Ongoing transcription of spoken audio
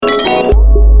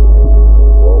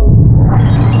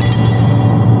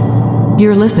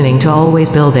You're listening to Always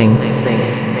Building.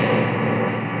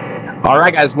 All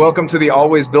right, guys, welcome to the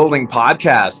Always Building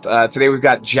podcast. Today we've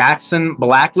got Jackson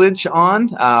Blackledge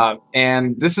on,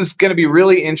 and this is going to be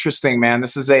really interesting, man.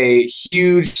 This is a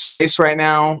huge space right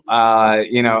now,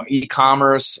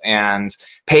 e-commerce and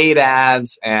paid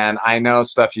ads, and I know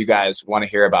stuff you guys want to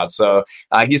hear about. So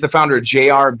he's the founder of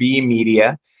JRB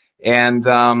Media, and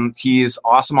he's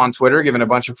awesome on Twitter, giving a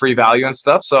bunch of free value and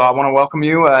stuff. So I want to welcome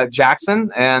you,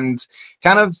 Jackson, and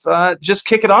kind of just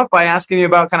kick it off by asking you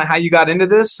about kind of how you got into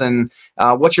this and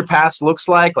what your past looks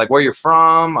like where you're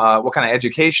from, what kind of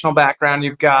educational background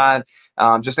you've got,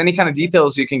 just any kind of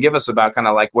details you can give us about kind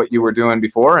of like what you were doing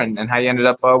before and how you ended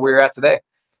up where you're at today.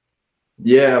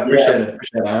 Yeah, I appreciate it,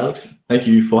 Alex. Thank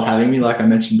you for having me, like I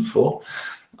mentioned before.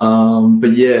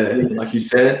 But yeah, like you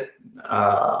said,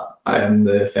 I am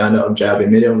the founder of JRB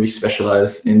Media. We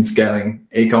specialize in scaling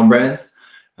e-com brands.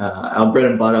 Our bread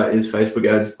and butter is Facebook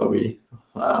ads, but we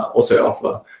also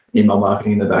offer email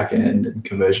marketing in the back end and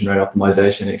conversion rate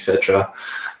optimization, etc.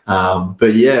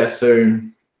 But yeah, so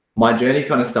my journey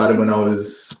kind of started when I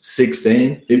was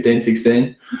 15,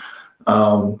 16.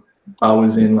 I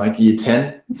was in like year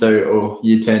 10, or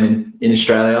year 10 in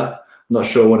Australia. I'm not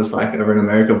sure what it's like over in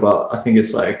America, but I think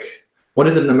it's like, what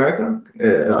is it in America?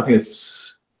 I think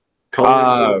it's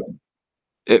college.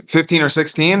 15 or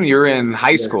 16, you're in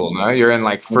high school, no? You're in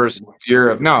like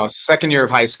second year of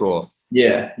high school.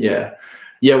 Yeah.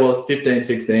 Well, 15,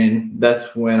 16,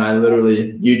 that's when I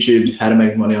literally YouTubed how to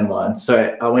make money online.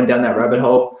 So I went down that rabbit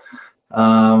hole.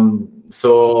 I'm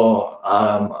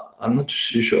not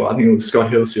too sure. I think it was Scott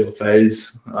Hillsfield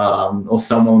Phase or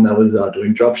someone that was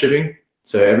doing drop shipping.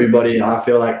 So everybody, I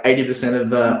feel like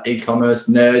 80% of e-commerce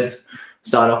nerds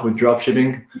start off with drop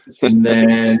shipping. And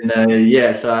then,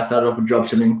 so I started off with drop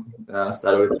shipping.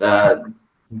 Started with that,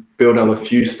 built up a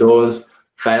few stores,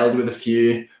 failed with a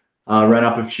few, ran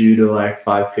up a few to like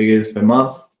 5 figures per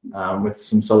month with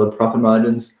some solid profit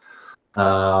margins.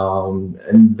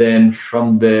 And then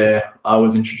from there, I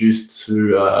was introduced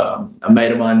to a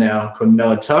mate of mine now called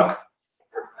Noah Tuck.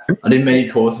 I did many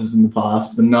courses in the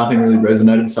past, but nothing really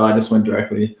resonated, so I just went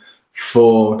directly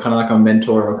for kind of like a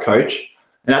mentor or a coach.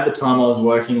 And at the time, I was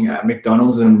working at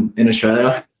McDonald's in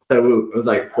Australia, so it was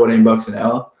like $14 an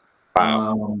hour.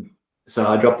 So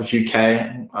I dropped a few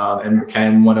K and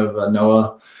became one of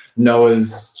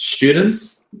Noah's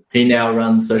students. He now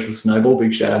runs Social Snowball.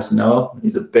 Big shout out to Noah.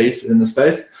 He's a beast in the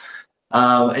space.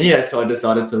 So I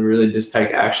decided to really just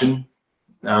take action.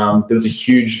 There was a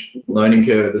huge learning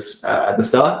curve at the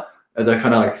start, as I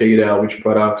kind of like figured out which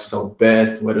products sold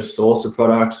best, where to source the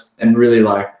products, and really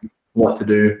like what to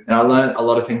do. And I learned a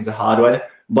lot of things the hard way,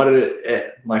 but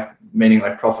meaning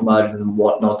like profit margins and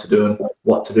what not to do and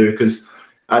what to do. Because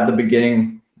at the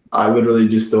beginning, I literally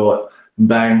just thought,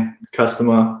 bang,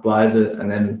 customer buys it,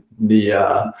 and then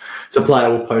the supplier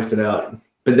will post it out.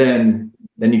 But then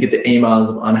you get the emails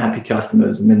of unhappy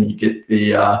customers, and then you get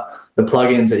the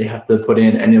plugins that you have to put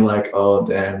in, and you're like, oh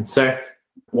damn. So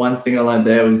one thing I learned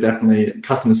there was definitely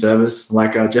customer service,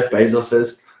 like Jeff Bezos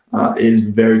says, is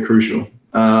very crucial.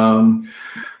 That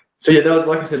was,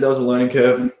 like I said, that was a learning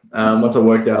curve. Once I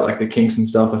worked out like the kinks and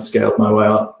stuff, I scaled my way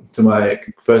up to my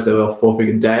first ever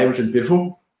 4-figure day, which is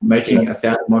beautiful. Making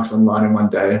 $1,000 online in one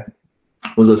day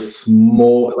was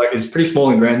it's pretty small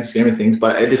in grand scheme of things,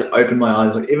 but it just opened my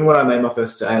eyes. Like even when I made my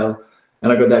first sale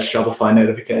and I got that Shopify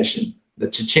notification, the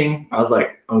cha-ching, I was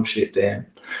like, oh shit, damn.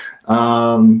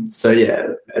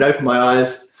 It opened my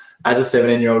eyes as a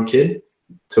 17-year-old kid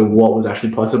to what was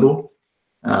actually possible.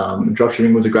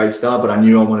 Dropshipping was a great start, but I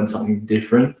knew I wanted something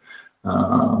different,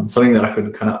 something that I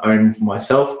could kind of own for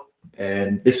myself.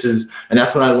 And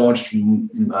that's when I launched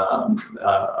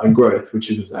Growth, which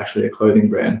is actually a clothing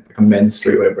brand, like a men's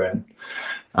streetwear brand.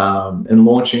 And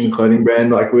launching the clothing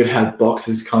brand, like we'd have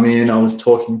boxes come in. I was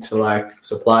talking to like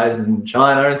suppliers in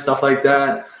China and stuff like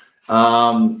that.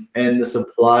 And the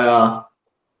supplier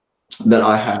that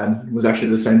I had was actually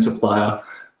the same supplier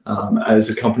as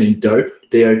a company Dope,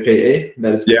 DOPE,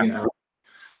 that is putting out.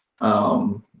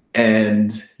 So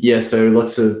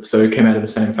it came out of the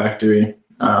same factory.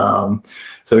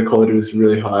 So the quality was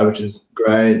really high, which is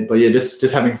great. But yeah, just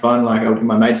having fun. Like I would get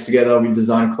my mates together, we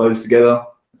design clothes together,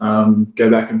 go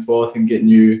back and forth and get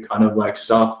new kind of like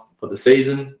stuff for the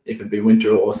season, if it be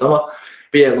winter or summer.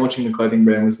 But yeah, launching the clothing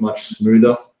brand was much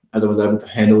smoother as I was able to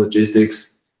handle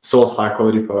logistics, source high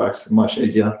quality products much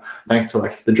easier, thanks to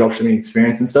like the dropshipping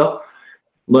experience and stuff.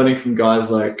 Learning from guys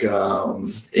like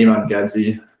Iman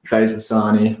Gadzi, Faze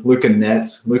Wassani, Luca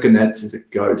Nets. Luca Nets is a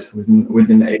goat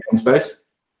within the ecom space.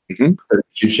 Mm-hmm. So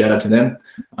huge shout out to them.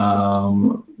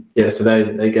 So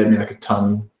they gave me like a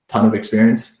ton of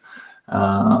experience.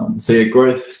 So yeah,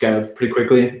 growth scaled pretty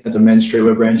quickly as a men's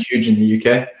streetwear brand, huge in the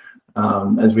UK,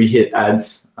 as we hit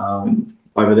ads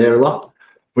over there a lot,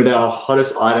 with our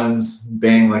hottest items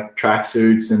being like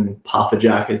tracksuits and puffer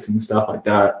jackets and stuff like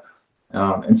that.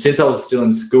 And since I was still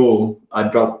in school, I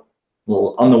dropped,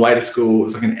 well, on the way to school, it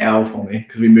was like an hour for me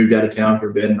because we moved out of town for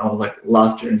a bit, and I was like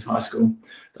last year in high school.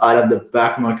 So I'd have the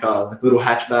back of my car, like little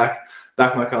hatchback,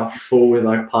 back of my car full with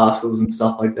like parcels and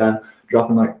stuff like that,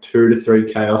 dropping like 2 to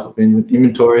 3K off of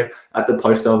inventory at the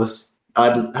post office.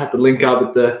 I'd have to link up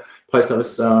with the post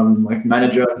office like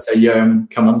manager and say, yo,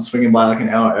 come on, swinging by like an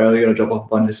hour early, got to drop off a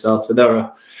bunch of stuff. So they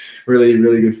were really,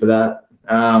 really good for that.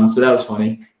 So that was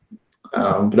funny.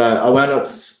 But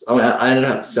I ended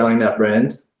up selling that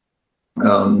brand.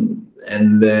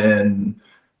 And then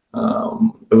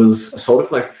I sold it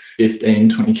for like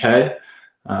 15, 20K.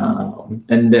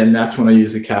 And then that's when I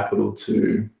used the capital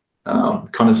to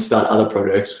kind of start other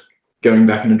projects, going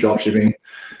back into dropshipping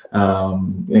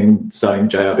and starting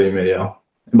JRB Media.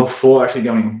 And before actually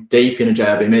going deep into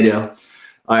JRB Media,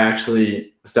 I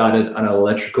actually started an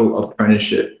electrical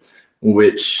apprenticeship,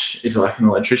 which is like an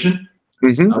electrician.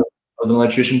 Mm-hmm. I was an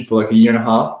electrician for like a year and a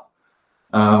half.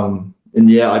 And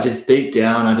yeah, I just deep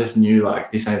down, I just knew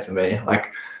like this ain't for me.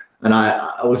 Like, and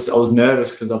I was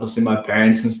nervous because obviously my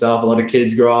parents and stuff, a lot of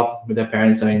kids grow up with their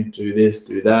parents saying, do this,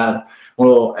 do that.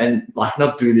 Well, and like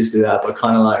not do this, do that, but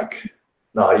kind of like,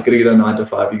 no, you got to get a 9 to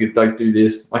 5. You could like do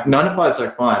this. Like 9 to 5 is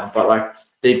like fine, but like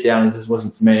deep down, it just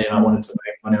wasn't for me. And I wanted to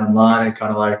make money online and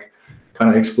kind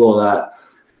of explore that.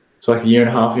 So like a year and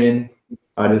a half in,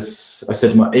 I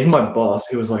said to even my boss,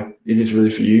 he was like, is this really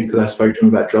for you? Because I spoke to him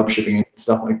about drop shipping and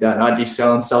stuff like that. And I'd be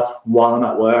selling stuff while I'm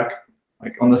at work,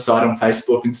 like on the side on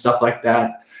Facebook and stuff like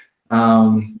that.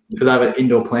 Because I have an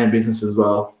indoor plant business as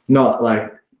well, not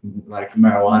like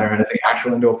marijuana or anything,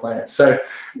 actual indoor plants. So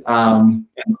I'll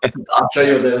show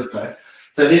you what they look like.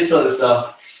 So this sort of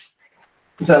stuff.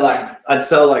 So like I'd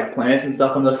sell like plants and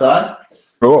stuff on the side.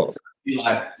 Cool.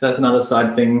 So that's another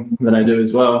side thing that I do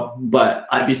as well. But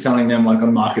I'd be selling them like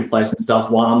on Marketplace and stuff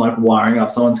while I'm like wiring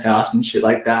up someone's house and shit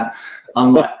like that.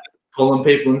 I'm like calling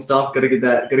people and stuff. Gotta get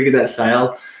that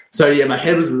sale. So yeah, my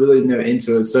head was really never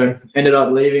into it. So ended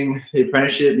up leaving the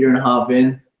apprenticeship year and a half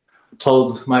in.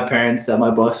 Told my parents that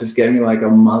my boss just gave me like a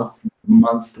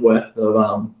month worth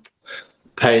of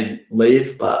paid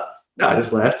leave, but I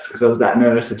just left because I was that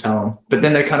nervous to tell them. But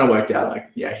then they kind of worked out like,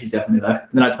 yeah, he's definitely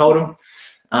left. And then I told him.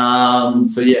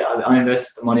 So yeah, I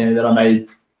invested the money that I made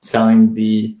selling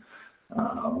the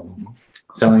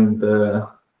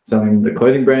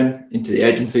clothing brand into the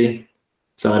agency.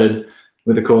 Started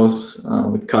with a course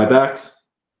with Kai Bax.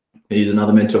 He's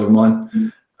another mentor of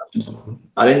mine.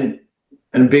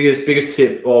 And biggest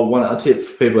tip, or a tip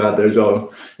for people out there as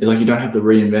well, is like you don't have to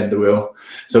reinvent the wheel.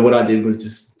 So what I did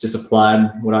was just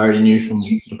applied what I already knew from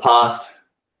the past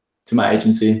to my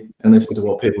agency and listened to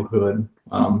what people who had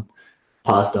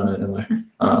passed on it and like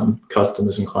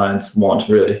customers and clients want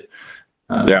really.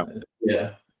 Yeah,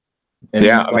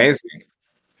 amazing.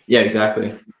 Yeah,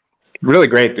 exactly. Really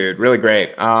great, dude. Really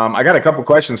great. I got a couple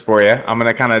questions for you. I'm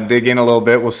gonna kind of dig in a little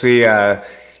bit. We'll see.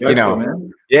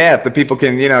 If the people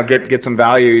can, get some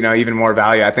value, even more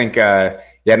value. I think, not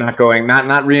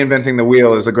reinventing the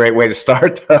wheel is a great way to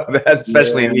start, though,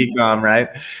 especially in e-com, right?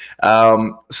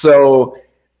 So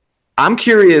I'm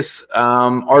curious,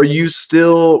 are you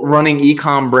still running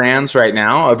e-com brands right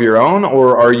now of your own,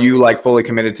 or are you like fully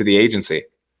committed to the agency?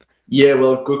 Yeah,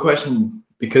 well, good question.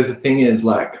 Because the thing is,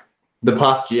 like, the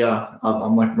past year,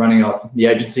 I'm like running up the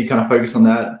agency, kind of focused on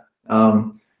that.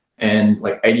 And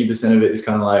like 80% of it is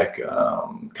kind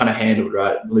of handled,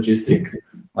 right? Logistic,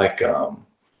 like,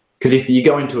 because if you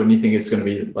go into it and you think it's going to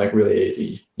be like really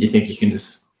easy, you think you can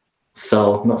just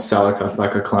not sell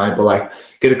like a client, but like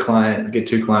get a client, get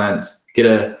 2 clients,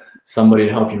 get somebody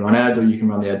to help you run ads, or you can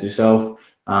run the ads yourself,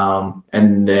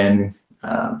 and then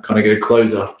kind of get a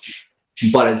closer.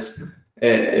 But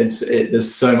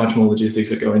there's so much more logistics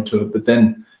that go into it. But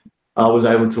then I was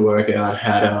able to work out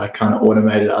how to kind of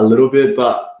automate it a little bit,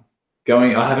 but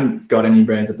I haven't got any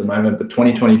brands at the moment, but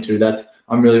 2022,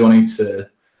 I'm really wanting to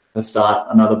start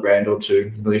another brand or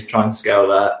 2, really try and scale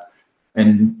that.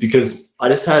 And because I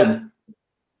just had,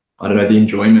 the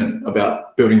enjoyment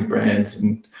about building brands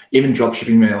and even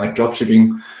dropshipping, man. Like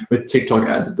dropshipping with TikTok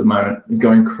ads at the moment is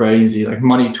going crazy. Like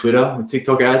money Twitter with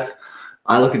TikTok ads.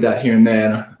 I look at that here and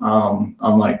there. I'm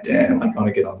like, damn, I want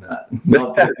to get on that.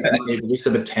 Not money, but just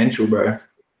the potential, bro.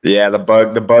 Yeah, the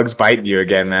bug's biting you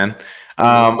again, man.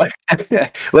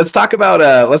 Let's talk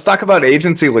about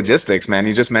agency logistics, man.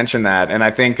 You just mentioned that, and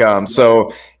I think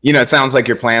it sounds like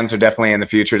your plans are definitely in the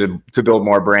future to build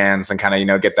more brands and kind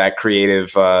of get that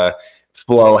creative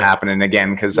flow happening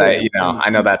again, because I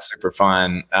know that's super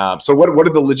fun. So what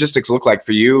do the logistics look like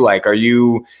for you? Like, are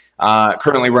you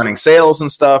currently running sales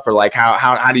and stuff, or like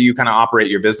how do you kind of operate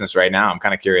your business right now? I'm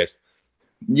kind of curious.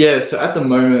 Yeah, so at the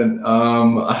moment,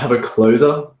 I have a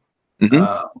closer,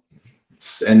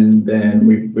 and then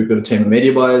we've got a team of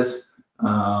media buyers,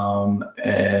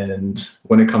 and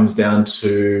when it comes down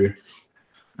to,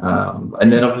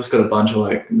 and then I've just got a bunch of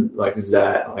like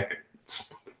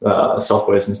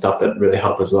softwares and stuff that really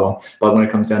help as well. But when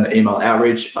it comes down to email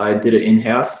outreach, I did it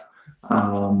in-house,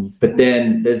 but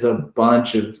then there's a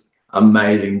bunch of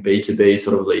amazing B2B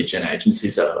sort of lead gen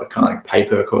agencies that are kind of like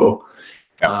pay-per-call.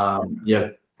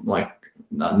 Like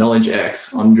Knowledge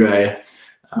X, Andre,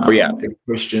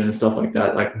 Christian and stuff like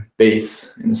that, like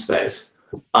beasts in the space.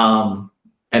 And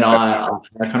I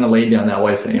kind of lean down that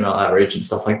way for email outreach and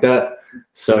stuff like that.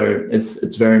 So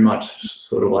it's very much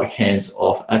sort of like hands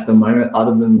off at the moment.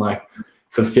 Other than like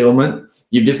fulfillment,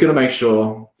 you've just got to make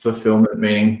sure fulfillment,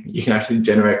 meaning you can actually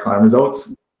generate client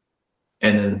results,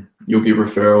 and then you'll get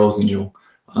referrals, and you'll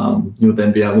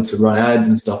then be able to run ads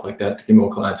and stuff like that to get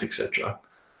more clients, etc.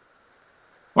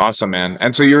 Awesome, man.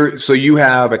 And so you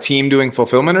have a team doing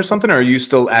fulfillment or something, or are you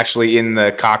still actually in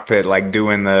the cockpit, like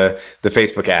doing the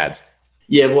Facebook ads?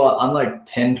 Yeah, well, I'm like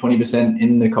 10-20%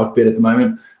 in the cockpit at the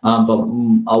moment, but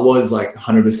I was like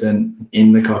 100%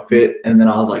 in the cockpit, and then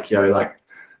I was like,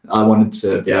 I wanted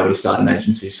to be able to start an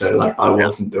agency, so like I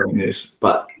wasn't doing this,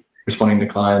 but responding to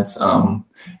clients.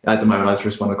 At the moment, I just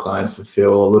respond to clients,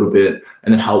 fulfill a little bit,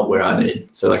 and then help where I need.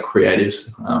 So like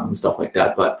creatives and stuff like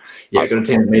that. But yeah, awesome. I've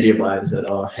got a team of media buyers that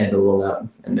handle all that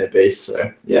and their beasts.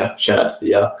 So yeah, shout out to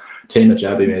the team at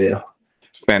JB Media.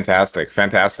 Fantastic.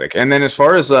 And then as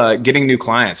far as getting new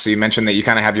clients, so you mentioned that you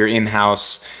kind of have your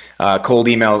in-house cold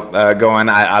email going.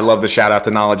 I love the shout out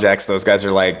to Knowledge X. Those guys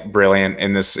are like brilliant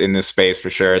in this space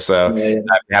for sure. So if you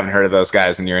haven't heard of those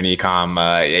guys and you're an e-com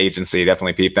agency,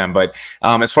 definitely peep them. But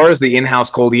as far as the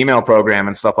in-house cold email program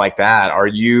and stuff like that, are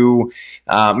you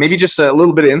maybe just a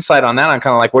little bit of insight on that, on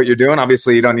kind of like what you're doing?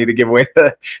 Obviously, you don't need to give away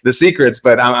the secrets,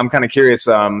 but I'm kind of curious,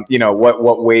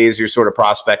 what ways you're sort of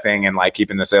prospecting and like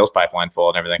keeping the sales pipeline full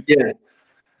and everything. Yeah,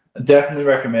 I definitely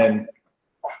recommend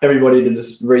everybody to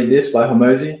just read this by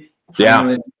Hormozy.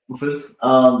 Yeah. But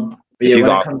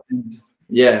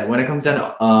yeah, when it comes down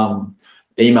to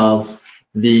emails,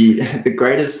 the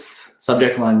greatest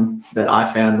subject line that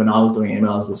I found when I was doing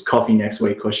emails was "coffee next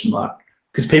week?" ?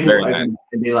 Because people open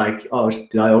and be like, "Oh,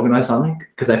 did I organize something?"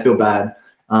 Because they feel bad.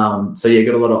 So yeah,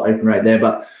 got a lot of open rate there.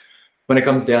 But when it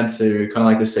comes down to kind of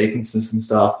like the sequences and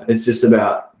stuff, it's just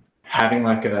about having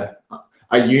like a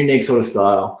unique sort of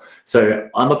style. So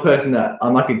I'm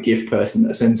like a gift person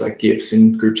that sends like gifts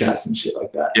in group chats and shit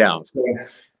like that. Yeah. So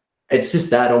it's just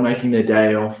that, or making their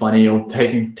day, or funny, or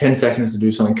taking 10 seconds to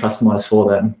do something customized for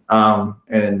them.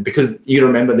 And because you got to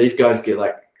remember, these guys get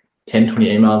like 10, 20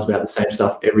 emails about the same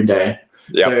stuff every day.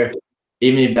 Yep. So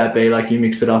even if that be like you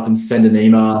mix it up and send an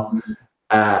email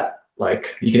at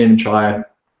like, you can even try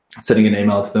sending an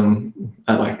email to them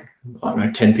at like, I don't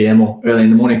know, 10 p.m. or early in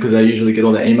the morning, because they usually get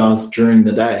all their emails during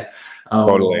the day.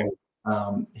 Totally.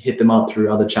 Hit them up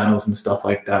through other channels and stuff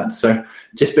like that. So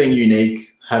just being unique,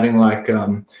 having like,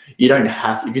 you don't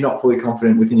have, if you're not fully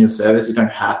confident within your service, you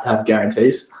don't have to have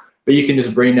guarantees, but you can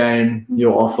just rename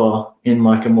your offer in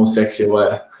like a more sexier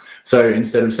way. So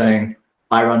instead of saying,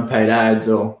 I run paid ads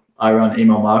or I run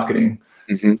email marketing,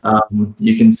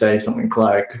 you can say something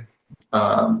like,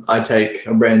 I take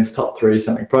a brand's top 3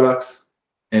 selling products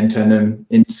and turn them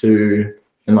into,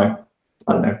 like,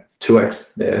 I don't know,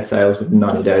 2x their sales within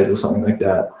 90 days or something like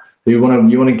that. So you want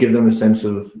to give them a sense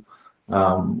of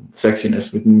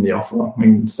sexiness within the offer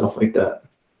and stuff like that.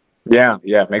 Yeah,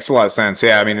 makes a lot of sense.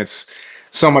 Yeah, I mean, it's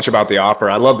so much about the offer.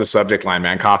 I love the subject line,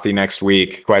 man. Coffee next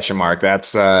week ?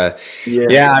 That's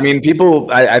yeah. I mean,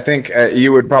 people. I think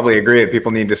you would probably agree that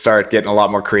people need to start getting a lot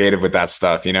more creative with that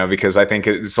stuff, because I think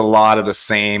it's a lot of the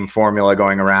same formula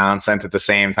going around, sent at the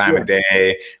same time of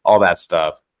day, all that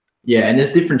stuff. Yeah, and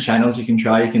there's different channels you can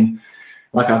try. You can,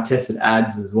 like, I've tested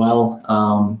ads as well.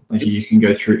 Like, you can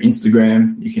go through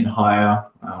Instagram. You can hire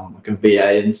like a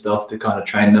VA and stuff to kind of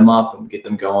train them up and get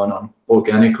them going on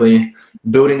organically.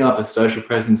 Building up a social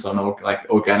presence on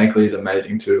organically is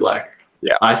amazing too. Like,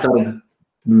 I started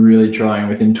really trying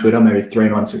within Twitter maybe 3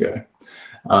 months ago,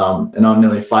 and I'm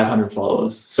nearly 500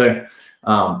 followers. So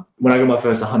when I got my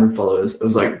first 100 followers, it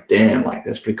was like, damn, like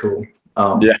that's pretty cool.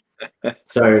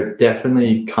 So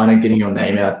definitely kind of getting your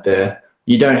name out there.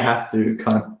 You don't have to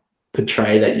kind of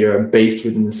portray that you're a beast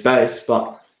within the space,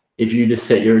 but if you just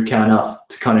set your account up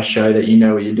to kind of show that you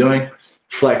know what you're doing,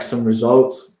 flex some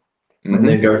results, and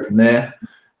then go from there.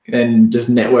 and just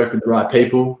network with the right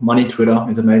people. Money Twitter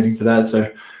is amazing for that.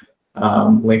 So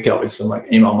link up with some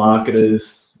like email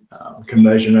marketers,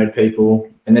 conversion rate people,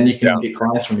 and then you can get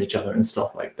clients from each other and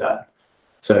stuff like that.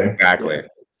 So exactly.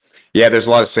 Yeah, there's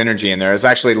a lot of synergy in there. This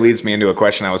actually leads me into a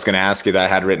question I was going to ask you that I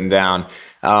had written down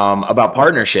about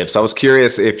partnerships. I was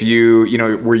curious if you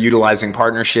were utilizing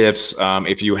partnerships,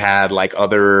 if you had like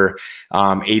other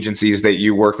agencies that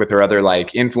you worked with or other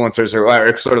like influencers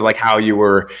or sort of like how you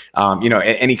were,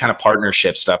 any kind of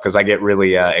partnership stuff. Because I get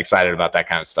really excited about that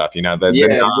kind of stuff, the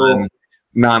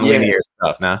non-linear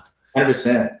stuff, no?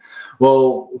 100%.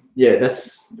 Well, yeah,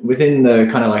 that's within the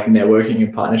kind of like networking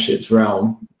and partnerships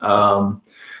realm.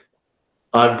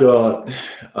 I've got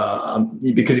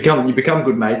because you become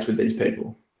good mates with these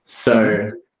people. So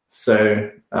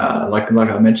like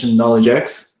I mentioned, Knowledge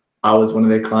X, I was one of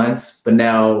their clients, but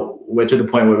now we're to the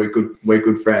point where we're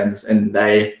good friends, and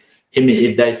they hit me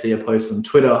if they see a post on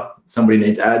Twitter, somebody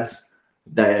needs ads,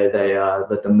 they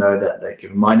let them know that they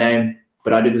give them my name.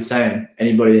 But I do the same.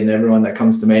 Anybody and everyone that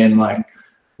comes to me and like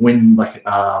when like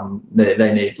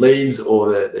they need leads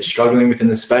or they're struggling within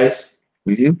the space.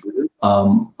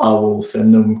 I will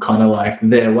send them kind of like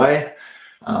their way,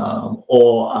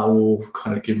 or I will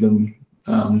kind of give them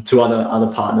to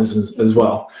other partners as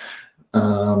well.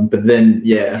 But then,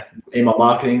 email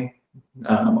marketing,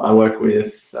 I work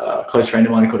with a close friend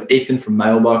of mine called Ethan from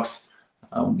Mailbox.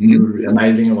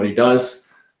 Amazing at what he does,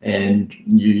 and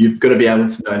you've got to be able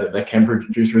to know that they can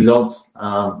produce results,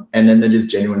 and then they're just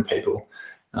genuine people.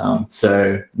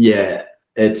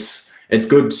 It's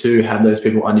good to have those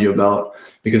people under your belt,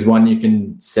 because one, you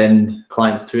can send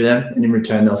clients to them, and in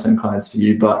return they'll send clients to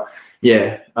you. But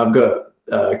yeah, I've got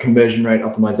a conversion rate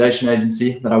optimization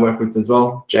agency that I work with as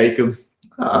well, Jacob.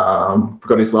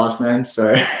 Forgot his last name,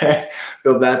 so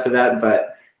feel bad for that.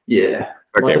 But yeah.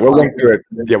 Okay, we'll link to it.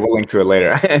 Yeah, we'll link to it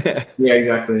later. Yeah,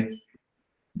 exactly.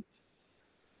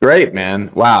 Great,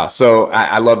 man. Wow. So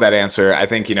I love that answer. I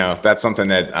think, that's something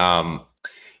that,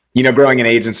 growing an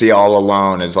agency all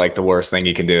alone is like the worst thing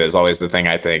you can do, is always the thing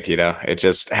I think, it's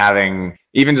just having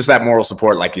even just that moral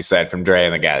support, like you said, from Dre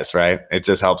and the guys, right? It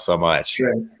just helps so much.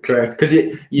 Correct. Because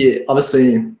you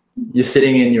obviously you're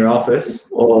sitting in your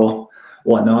office or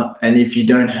whatnot, and if you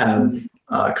don't have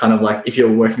kind of like if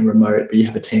you're working remote but you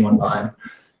have a team online,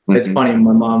 it's funny.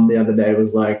 My mom the other day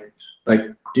was like,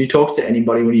 do you talk to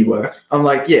anybody when you work? I'm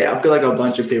like, yeah, I've got like a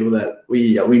bunch of people that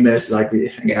we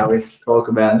hang out with, talk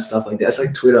about and stuff like that. It's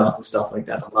like Twitter and stuff like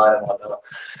that online and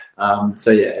whatnot.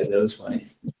 So yeah, that was funny.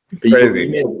 But you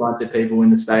meet a bunch of people in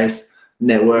the space,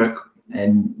 network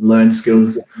and learn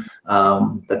skills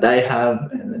that they have,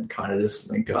 and then kind of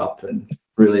just link up and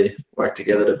really work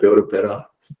together to build a better.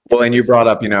 Well, and you brought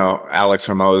up, Alex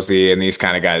Hormozy and these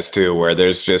kind of guys too, where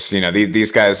there's just,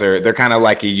 these guys they're kind of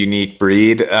like a unique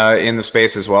breed in the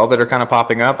space as well that are kind of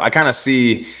popping up. I kind of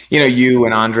see, you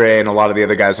and Andre and a lot of the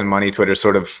other guys in Money Twitter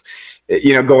sort of,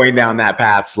 going down that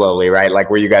path slowly, right? Like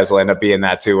where you guys will end up being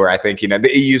that too, where I think,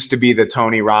 it used to be the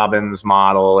Tony Robbins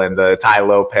model and the Ty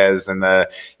Lopez and the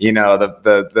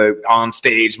on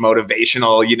stage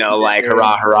motivational, like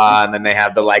hurrah, hurrah. And then they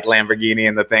have the like Lamborghini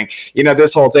and the thing,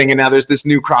 this whole thing. And now there's this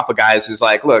new crop of guys who's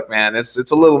like, look, man, it's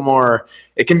a little more,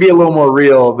 it can be a little more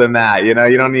real than that. You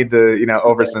don't need to,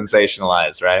 over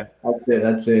sensationalize, right?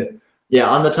 That's it.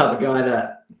 Yeah. I'm the type of guy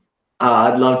that,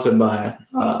 I'd love to buy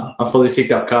a fully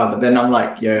synced up car, but then I'm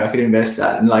like, I could invest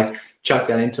that and like chuck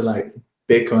that into like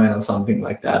Bitcoin or something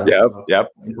like that.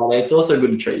 Yep. But it's also good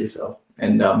to treat yourself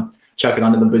and chuck it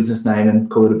under the business name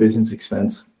and call it a business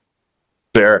expense.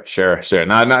 Sure.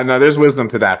 No, there's wisdom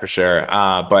to that for sure.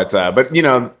 But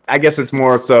I guess it's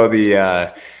more so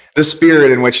the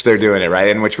spirit in which they're doing it, right?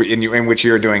 In which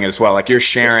you're doing it as well. Like you're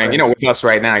sharing, with us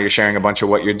right now, you're sharing a bunch of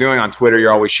what you're doing on Twitter.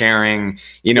 You're always sharing,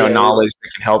 knowledge that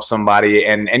can help somebody,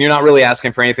 and you're not really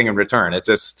asking for anything in return. It's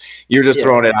just you're just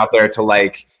throwing it out there to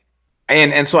like,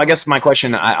 and so I guess my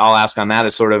question I'll ask on that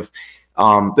is sort of,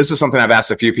 this is something I've asked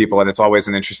a few people, and it's always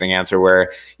an interesting answer.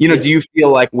 Where do you feel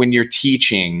like when you're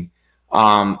teaching,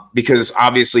 because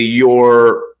obviously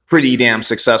you're pretty damn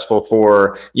successful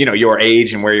for your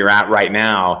age and where you're at right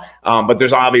now, but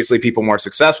there's obviously people more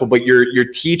successful, but you're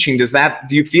teaching, do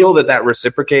you feel that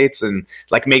reciprocates and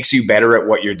like makes you better at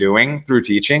what you're doing through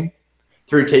teaching?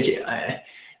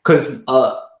 Because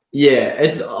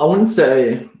I wouldn't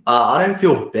say I don't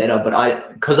feel better,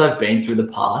 but because I've been through the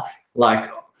path, like,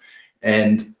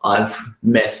 and I've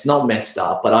not messed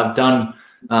up, but I've done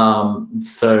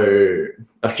so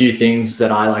a few things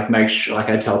that I like make sure, like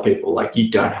I tell people, like, you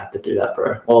don't have to do that,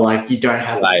 bro. Or like, you don't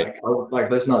have to,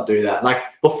 like, let's not do that. Like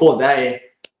before they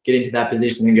get into that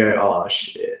position and go, oh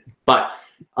shit. But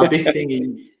a big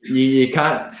thing you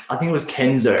can't. I think it was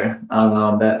Kenzo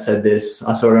that said this.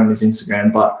 I saw it on his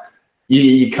Instagram, but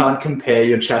you can't compare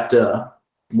your chapter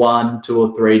 1, 2,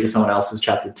 or 3 to someone else's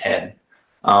chapter 10,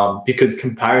 because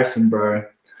comparison, bro,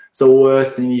 it's the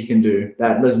worst thing you can do.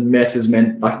 That just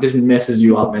messes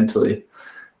you up mentally,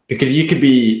 because you could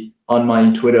be on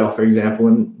my Twitter, for example,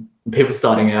 and people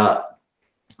starting out.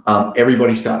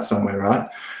 Everybody starts somewhere, right?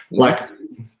 Like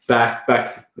back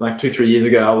like 2-3 years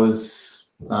ago, I was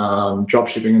drop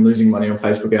shipping and losing money on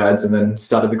Facebook ads, and then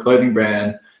started the clothing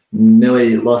brand.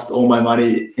 Nearly lost all my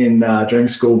money in during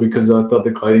school because I thought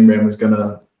the clothing brand was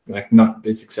gonna like not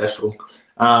be successful.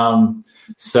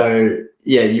 So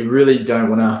yeah, you really don't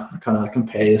want to kind of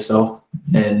compare yourself,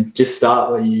 and just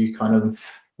start what you kind of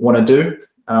want to do,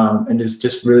 and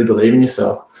just really believe in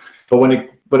yourself. But when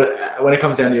it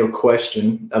comes down to your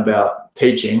question about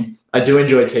teaching, I do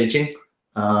enjoy teaching.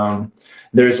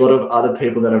 There's a lot of other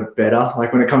people that are better,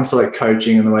 like when it comes to like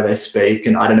coaching and the way they speak,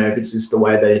 and I don't know if it's just the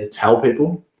way they tell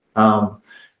people.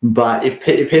 But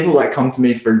if people like come to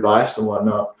me for advice or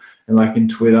whatnot, and like in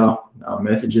Twitter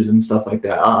messages and stuff like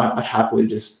that, I'd happily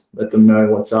just let them know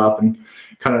what's up and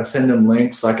kind of send them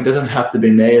links. Like, it doesn't have to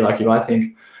be me. Like,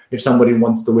 if somebody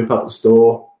wants to whip up a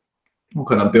store or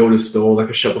kind of build a store, like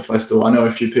a Shopify store, I know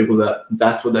a few people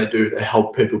that's what they do. They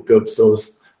help people build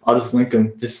stores. I'll just link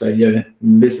them, just say, yeah,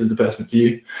 this is the person for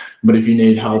you. But if you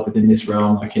need help within this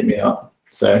realm, like, hit me up.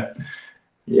 So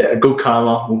yeah, good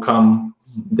karma will come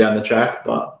down the track,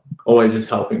 but always just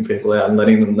helping people out and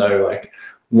letting them know like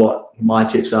what my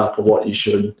tips are for what you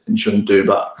should and shouldn't do.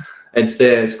 But it's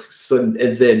their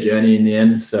journey in the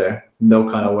end, so they'll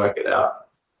kind of work it out.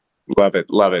 Love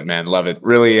it, man. Love it.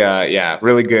 Really,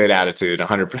 really good attitude.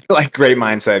 100%, like great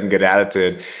mindset and good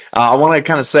attitude. I want to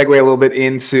kind of segue a little bit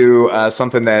into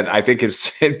something that I think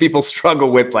is people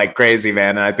struggle with like crazy, man.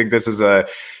 And I think this is a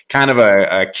kind of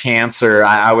a cancer,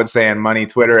 I would say, in money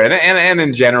Twitter and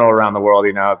in general around the world.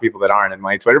 You know, people that aren't in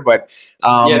money Twitter, but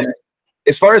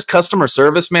as far as customer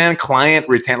service, man,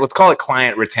 let's call it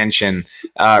client retention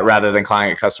rather than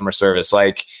client customer service.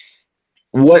 Like,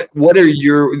 what's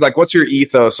your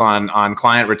ethos on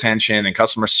client retention and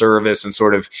customer service and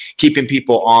sort of keeping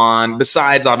people on,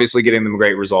 besides obviously getting them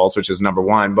great results, which is number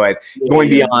one, but going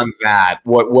beyond that,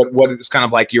 what is kind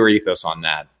of like your ethos on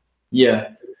that?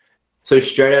 Yeah. So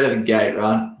straight out of the gate,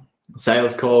 right?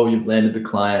 Sales call, you've landed the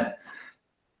client.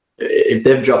 If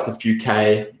they've dropped a few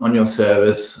K on your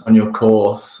service, on your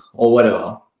course or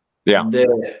whatever, yeah,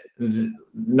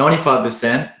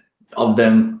 95% of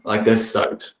them, like, they're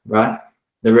stoked, right?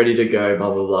 They're ready to go,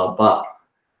 blah, blah, blah. But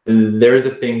there is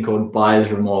a thing called buyer's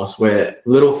remorse, where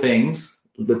little things,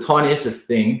 the tiniest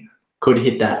thing, could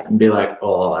hit that and be like,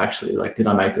 oh, actually, like, did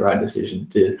I make the right decision?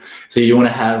 So you want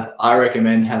to I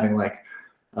recommend having like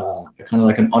kind of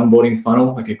like an onboarding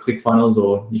funnel, like a ClickFunnels,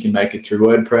 or you can make it through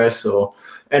WordPress or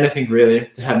anything really,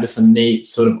 to have just a neat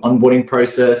sort of onboarding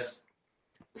process,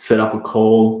 set up a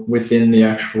call within the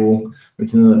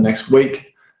next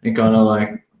week and kind of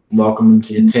like welcome them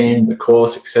to your team, the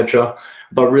course, etc.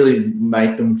 But really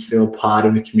make them feel part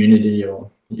of the community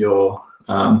or your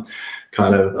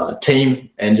kind of team,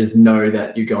 and just know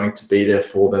that you're going to be there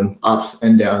for them, ups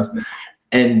and downs.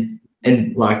 And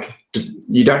like,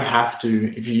 you don't have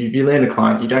to, if you land a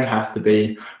client, you don't have to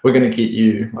be, we're going to get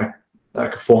you like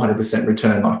a 400%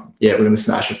 return. Like, yeah, we're going to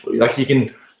smash it for you. Like, you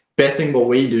can, best thing what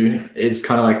we do is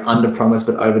kind of like under promise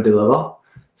but over deliver.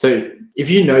 So if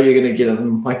you know you're going to get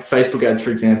them, like Facebook ads,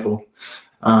 for example,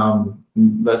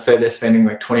 let's say they're spending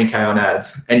like 20K on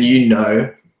ads, and you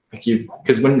know, like,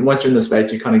 because once you're in the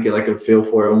space, you kind of get like a feel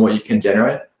for it and what you can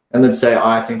generate. And let's say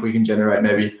I think we can generate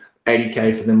maybe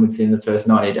 80K for them within the first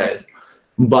 90 days.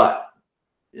 But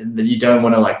you don't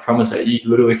want to like promise it. You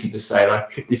literally can just say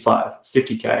like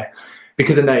 50K,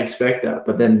 because then they expect that.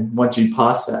 But then once you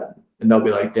pass that, and they'll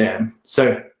be like, damn.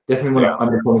 So definitely want to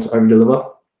under promise, over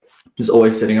deliver. Just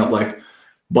always setting up like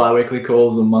bi-weekly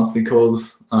calls or monthly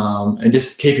calls, and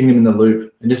just keeping them in the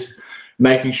loop and just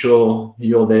making sure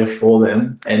you're there for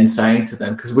them and saying to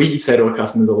them, because we say to our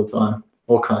customers all the time,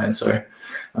 or clients, sorry,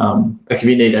 like, if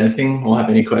you need anything or have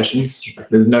any questions,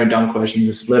 there's no dumb questions,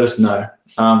 just let us know.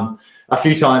 A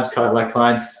few times, like,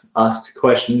 clients ask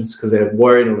questions because they're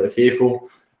worried or they're fearful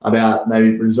about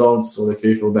maybe results, or they're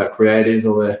fearful about creatives,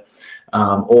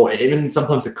 or even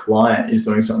sometimes a client is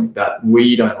doing something that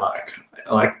we don't like.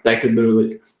 Like, they could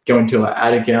literally go into our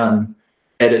ad account and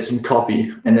edit some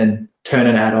copy and then turn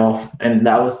an ad off. And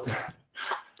that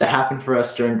happened for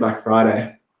us during Black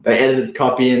Friday. They edited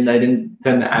copy and they didn't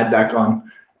turn the ad back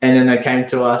on. And then they came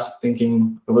to us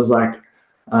thinking it was like,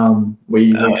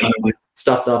 we kind of like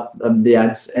stuffed up the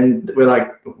ads, and we're like,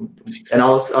 and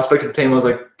I spoke to the team. I was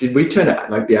like, did we turn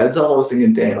it like the ads off? I was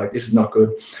thinking, damn, like this is not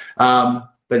good.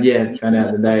 But yeah, found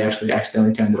out that they actually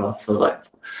accidentally turned it off. So I was like,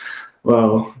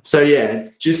 well, so yeah,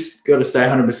 just got to stay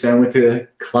 100% with the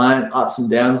client, ups and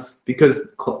downs, because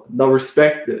they'll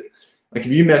respect it. Like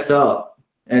if you mess up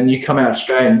and you come out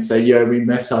straight and say, yo, we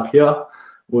mess up here,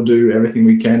 we'll do everything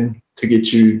we can to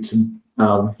get you to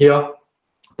here,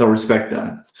 they'll respect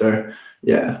that. So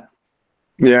yeah.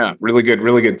 Yeah, really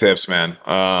good tips, man.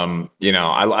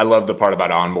 I love the part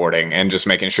about onboarding and just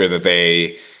making sure that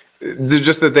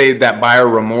that buyer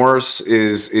remorse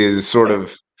is sort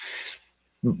of,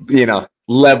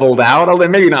 leveled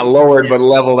out, maybe not lowered, but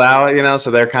leveled out,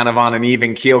 so they're kind of on an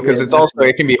even keel, because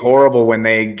it can be horrible when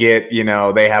they get,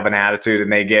 they have an attitude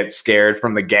and they get scared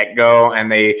from the get-go,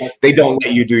 and they don't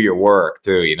let you do your work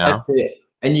too, That's it.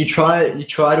 And you try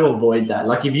to avoid that.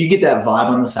 Like if you get that vibe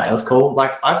on the sales call,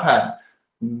 like I've had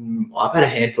a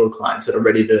handful of clients that are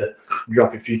ready to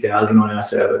drop a few thousand on our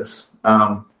service.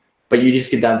 But you just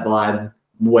get that vibe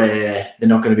where they're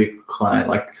not going to be client,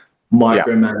 like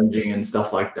micromanaging and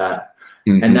stuff like that.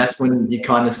 Mm-hmm. And that's when you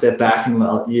kind of step back and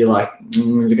you're like,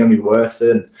 is it going to be worth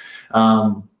it?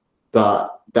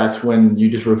 But that's when you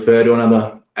just refer to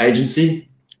another agency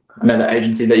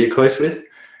that you're close with,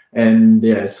 and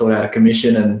sort out a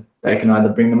commission, and they can either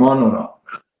bring them on or not.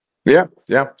 Yeah.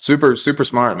 Super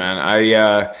smart, man.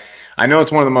 I know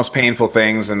it's one of the most painful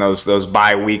things, and those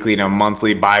bi-weekly,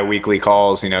 monthly, bi-weekly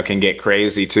calls, can get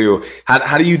crazy too.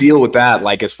 How do you deal with that?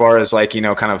 Like, as far as like,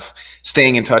 kind of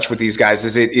staying in touch with these guys,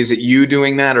 is it you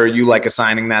doing that, or are you like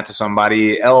assigning that to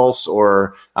somebody else,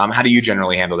 or how do you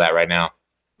generally handle that right now?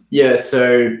 Yeah.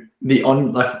 So the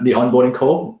onboarding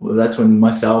call, well, that's when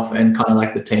myself and kind of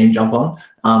like the team jump on.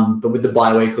 But with the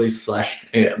bi-weekly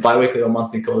or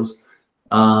monthly calls,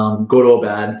 good or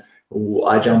bad,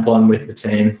 I jump on with the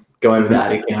team, go over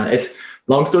that account. It's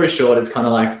long story short, it's kind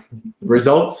of like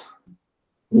results,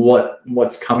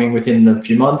 what's coming within a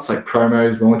few months, like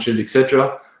promos, launches,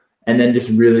 etc. And then just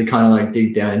really kind of like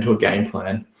dig down into a game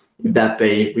plan. If that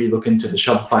be, we look into the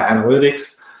Shopify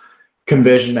analytics,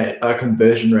 conversion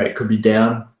rate could be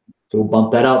down, so we'll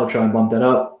bump that up. We'll try and bump that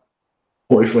up.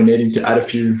 Or if we're needing to add a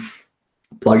few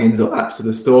plugins or apps to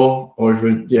the store, or if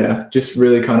we're just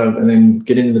really kind of, and then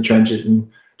get into the trenches and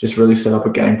just really set up a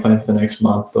game plan for the next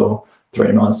month or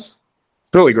 3 months.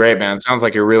 It's really great, man. It sounds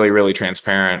like you're really, really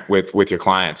transparent with your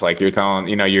clients. Like you're telling,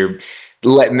 you're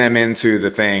letting them into the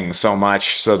thing so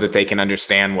much so that they can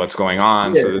understand what's going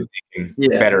on, so that they can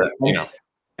better,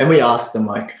 And we ask them,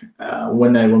 like,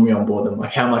 when we onboard them,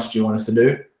 like, how much do you want us to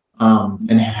do? And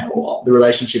the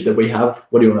relationship that we have,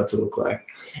 what do you want it to look like?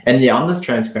 And I'm just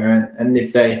transparent. And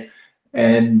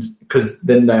because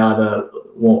then they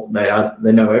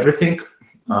know everything,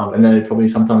 and they probably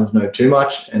sometimes know too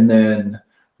much, and then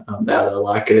they either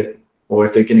like it, or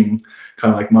if they're getting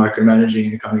kind of like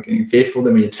micromanaging and kind of getting fearful,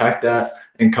 then we attack that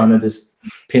and kind of just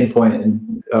pinpoint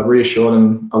and reassure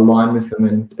them, align with them,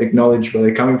 and acknowledge where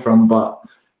they're coming from, but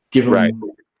give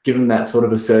them that sort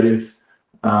of assertive,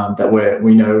 that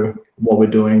we know what we're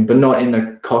doing, but not in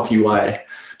a cocky way.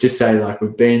 Just say, like,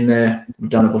 we've been there, we've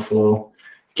done it before,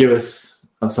 give us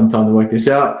some time to work this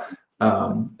out.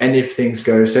 And if things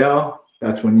go sour,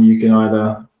 that's when you can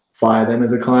either fire them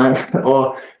as a client,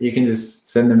 or you can just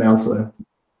send them elsewhere.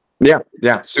 Yeah.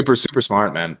 Super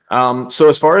smart, man. So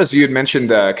as far as you had mentioned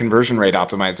conversion rate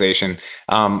optimization,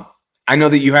 I know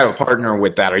that you have a partner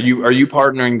with that. Are you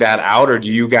partnering that out, or do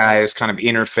you guys kind of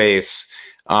interface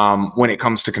when it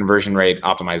comes to conversion rate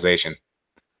optimization?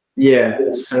 Yeah.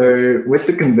 So with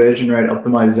the conversion rate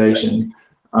optimization,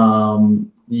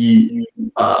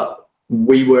 I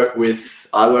work with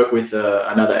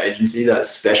another agency that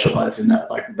specializes in that.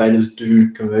 Like, they just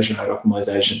do conversion rate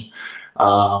optimization.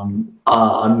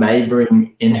 I may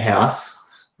bring in-house,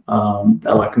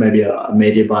 like maybe a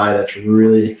media buyer that's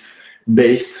really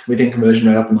beast within conversion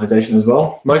rate optimization as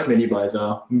well. Most media buyers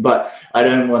are, but I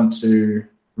don't want to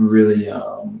really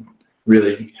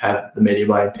have the media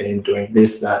buying team doing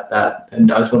this, that, and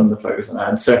I just want them to focus on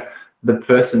ads. So the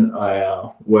person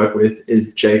I work with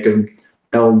is Jacob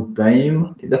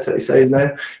Elbaim, that's how you say his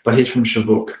name, but he's from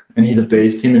Shavuk, and he's a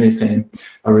beast. Him and his team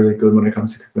are really good when it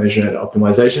comes to conversion rate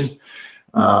optimization.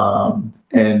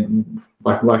 And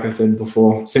like I said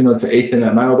before, similar to Ethan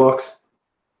at Mailbox,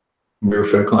 we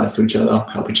refer clients to each other,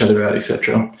 help each other out,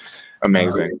 etc.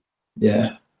 Amazing.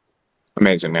 Yeah.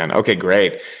 Amazing, man. Okay,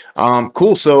 great.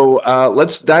 Cool. So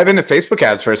let's dive into Facebook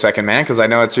ads for a second, man, because I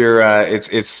know it's your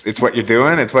it's what you're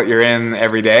doing. It's what you're in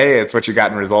every day. It's what you've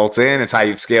gotten results in. It's how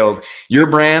you've scaled your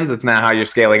brand. It's now how you're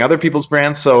scaling other people's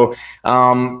brands. So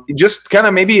just kind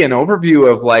of maybe an overview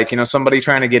of like, somebody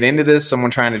trying to get into this,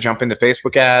 someone trying to jump into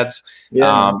Facebook ads.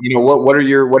 Yeah. What are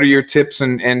your tips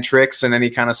and tricks and any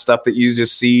kind of stuff that you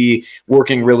just see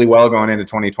working really well going into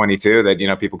 2022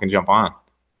 that people can jump on?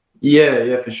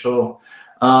 Yeah, for sure.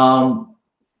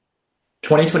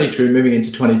 2022, moving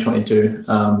into 2022,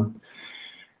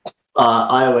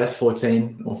 iOS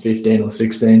 14 or 15 or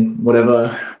 16,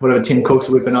 whatever Tim Cook's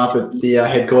whipping up at the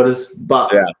headquarters.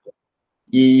 But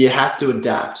you have to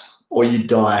adapt or you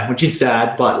die, which is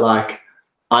sad. But like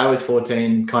iOS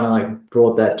 14 kind of like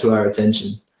brought that to our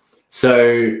attention.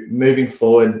 So moving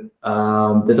forward,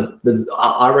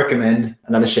 I recommend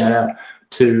another shout out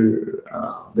to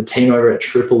the team over at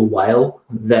Triple Whale.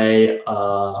 They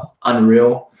are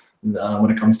unreal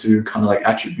when it comes to kind of like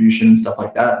attribution and stuff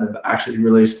like that. They've actually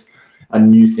released a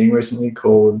new thing recently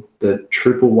called the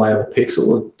Triple Whale Pixel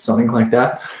or something like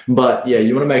that. But yeah,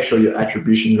 you want to make sure your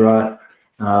attribution's right,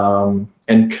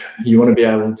 and you want to be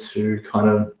able to kind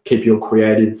of keep your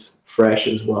creatives fresh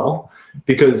as well,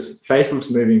 because Facebook's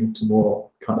moving to more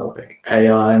kind of like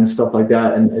AI and stuff like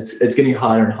that, and it's getting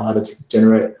harder and harder to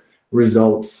generate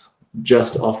results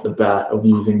just off the bat of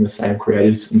using the same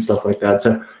creatives and stuff like that.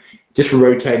 So just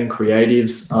rotating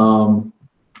creatives.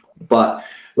 But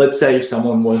let's say if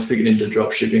someone was to get into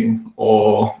drop shipping,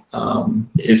 or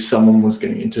if someone was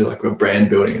getting into like a brand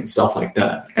building and stuff like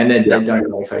that, and they don't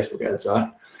know Facebook ads, right?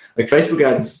 Like Facebook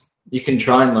ads, you can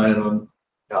try and learn it on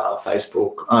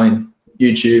Facebook,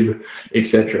 YouTube,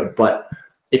 etc. But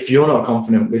if you're not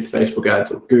confident with Facebook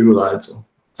ads or Google ads or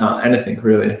anything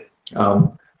really,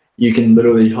 you can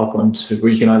literally hop onto, or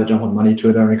you can either jump on Money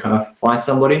Twitter and kind of find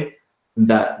somebody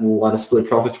that will either split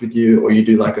profits with you, or you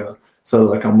do like a sort of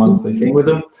like a monthly thing with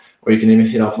them, or you can even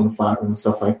hit up on the farm and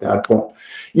stuff like that. But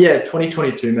yeah,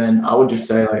 2022, man, I would just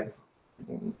say like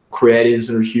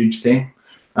creatives are a huge thing.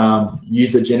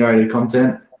 User generated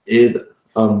content is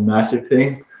a massive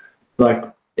thing. Like,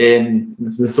 and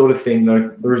it's the sort of thing,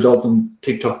 like the results on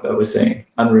TikTok that we're seeing,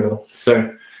 unreal.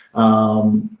 So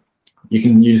you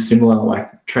can use similar like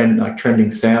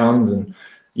trending sounds, and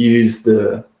use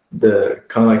the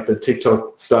kind of like the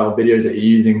TikTok style videos that you're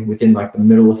using within like the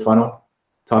middle of funnel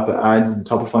type of ads and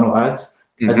top of funnel ads,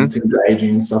 as it's engaging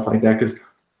and stuff like that, because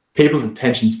people's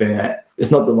attention span,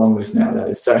 it's not the longest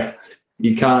nowadays. So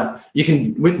you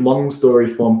can with long story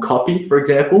form copy, for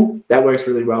example, that works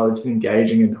really well if it's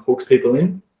engaging and hooks people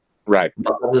in. Right.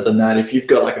 But other than that, if you've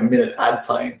got like a minute ad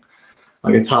playing,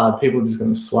 like it's hard. People are just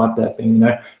going to swipe that thing,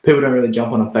 People don't really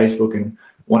jump on a Facebook and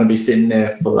want to be sitting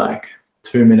there for like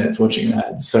 2 minutes watching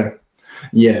ads. So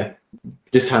yeah,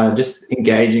 just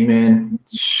engaging, man.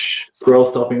 Scroll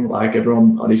stopping, like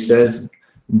everyone already says.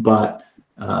 But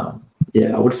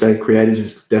yeah, I would say creatives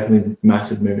is definitely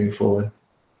massive moving forward.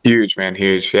 Huge, man,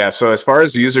 huge. Yeah. So as far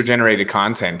as user generated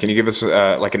content, can you give us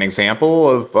like an example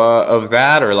of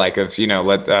that, or like of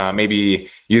maybe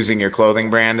using your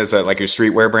clothing brand as like your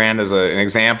streetwear brand as an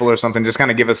example or something? Just kind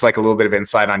of give us like a little bit of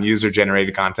insight on user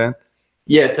generated content.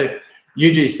 Yeah. So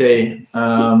UGC,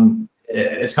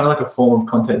 it's kind of like a form of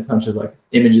content such as like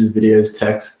images, videos,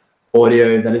 text,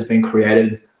 audio that has been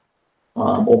created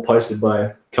or posted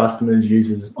by customers,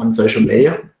 users on social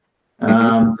media.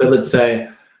 So let's say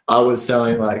I was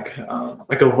selling like a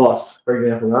Voss, for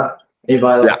example, right? If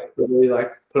I really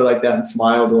like put it like that and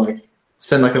smiled, or like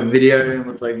send like a video and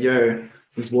was like, "Yo,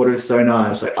 this water is so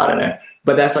nice." Like, I don't know,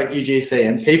 but that's like UGC,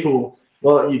 and people,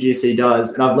 what UGC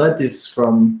does, and I've learned this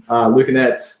from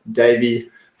Lucanet's Davey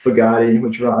Fagati,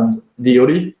 which runs the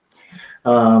Uddy,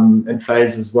 and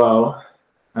FaZe as well.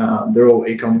 They're all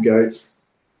e-com goats.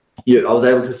 I was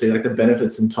able to see like the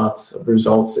benefits and types of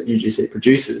results that UGC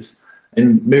produces.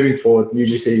 And moving forward,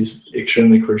 UGC is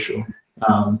extremely crucial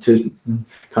to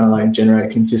kind of like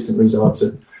generate consistent results.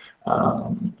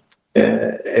 And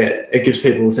it gives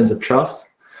people a sense of trust.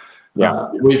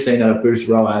 We've seen that it boosts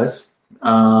ROAS,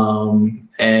 and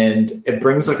it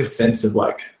brings like a sense of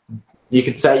like, you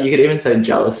could even say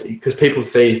jealousy, because people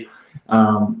see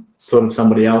sort of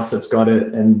somebody else that's got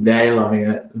it and they're loving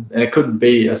it, and it could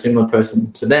be a similar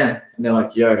person to them, and they're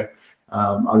like, "Yo,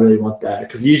 I really want that,"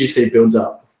 because UGC builds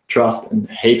up trust and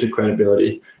heaps of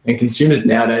credibility, and consumers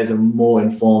nowadays are more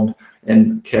informed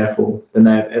and careful than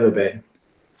they've ever been.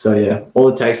 So yeah, all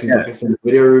it takes is like a simple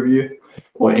video review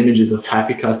or images of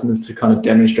happy customers to kind of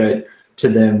demonstrate to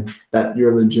them that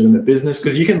you're a legitimate business,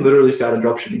 because you can literally start a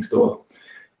dropshipping store,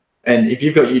 and if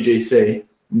you've got UGC,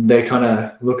 they kind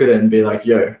of look at it and be like,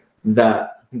 "Yo,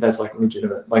 that that's like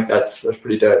legitimate. Like that's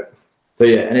pretty dope. So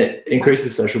yeah, and it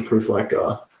increases social proof like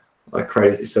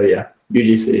crazy. So yeah,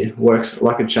 UGC works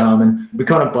like a charm, and we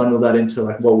kind of bundle that into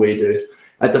like what we do.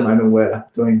 At the moment, we're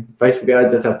doing Facebook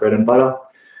ads. That's our bread and butter.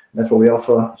 That's what we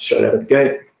offer straight out of the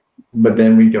gate. But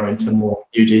then we go into more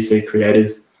UGC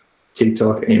creatives,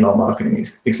 TikTok, email marketing,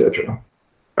 etc.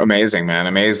 Amazing, man.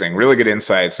 Amazing. Really good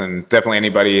insights, and definitely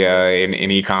anybody in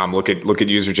ecom look at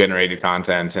user generated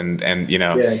content and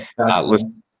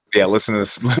listen to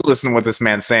this, listen to what this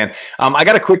man's saying. I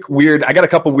got a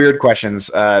couple weird questions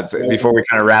before we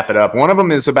kind of wrap it up. One of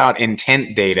them is about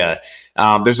intent data.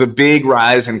 There's a big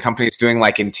rise in companies doing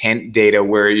like intent data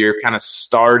where you're kind of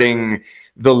starting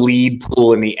the lead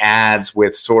pool in the ads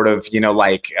with sort of,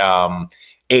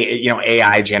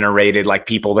 AI generated, like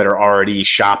people that are already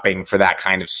shopping for that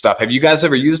kind of stuff. Have you guys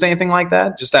ever used anything like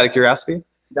that? Just out of curiosity?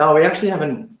 No, we actually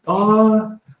haven't.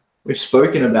 We've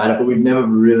spoken about it, but we've never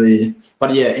really.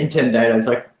 But yeah, intent data is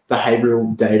like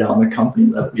behavioral data on the company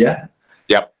level. Yeah.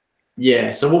 Yep.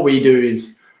 Yeah. So what we do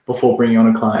is before bringing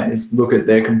on a client is look at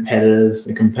their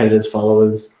competitors,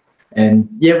 followers, and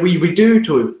yeah, we do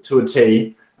to a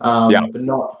T, but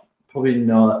probably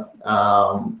not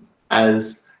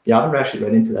as. Yeah, I haven't actually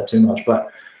read into that too much,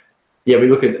 but yeah, we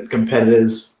look at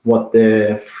competitors, what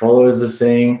their followers are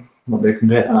seeing, what their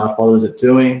followers are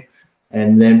doing,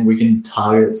 and then we can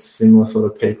target similar sort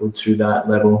of people to that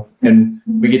level, and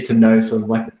we get to know sort of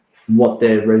like what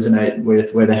they resonate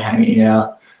with, where they're hanging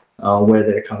out, where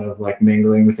they're kind of like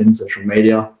mingling within social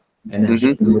media, and then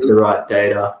with the right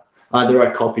data, the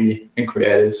right copy and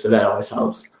creatives. So that always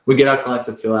helps. We get our clients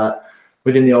to fill out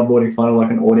within the onboarding funnel like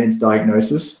an audience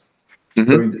diagnosis.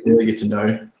 So we really get to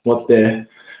know what their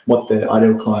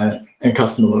ideal client and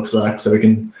customer looks like. So we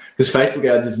can, because Facebook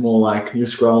ads is more like you're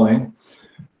scrolling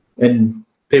and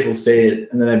people see it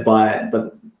and then they buy it,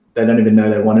 but they don't even know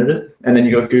they wanted it. And then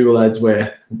you got Google ads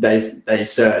where they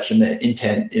search and their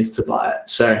intent is to buy it.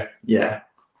 So yeah.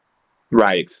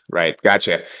 Right.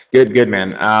 Gotcha. Good,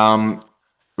 man.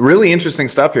 Really interesting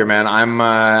stuff here, man.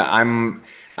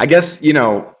 I guess,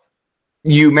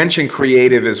 you mentioned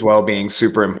creative as well being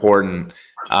super important,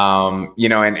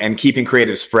 and keeping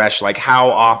creatives fresh. Like, how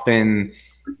often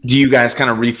do you guys kind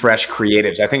of refresh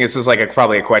creatives? I think this is like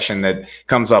probably a question that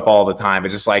comes up all the time, but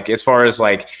just like as far as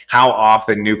like how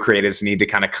often new creatives need to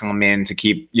kind of come in to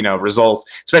keep, results,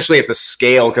 especially at the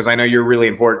scale, because I know you're really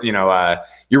important,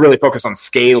 you're really focused on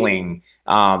scaling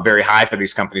very high for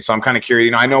these companies. So I'm kind of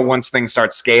curious, I know once things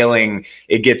start scaling,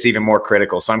 it gets even more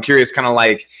critical. So I'm curious kind of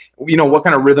like, what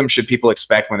kind of rhythm should people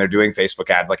expect when they're doing Facebook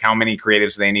ads? Like how many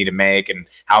creatives do they need to make and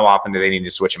how often do they need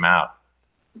to switch them out?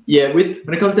 Yeah, when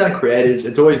it comes down to creatives,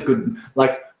 it's always good,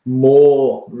 like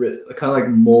more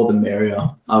the merrier,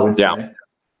 I would say.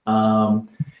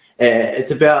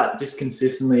 It's about just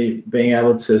consistently being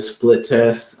able to split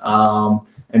test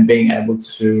and being able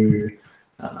to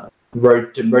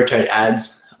rotate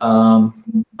ads. I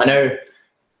know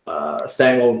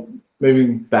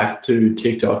moving back to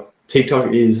TikTok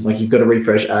is like you've got to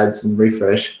refresh ads and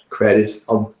refresh creatives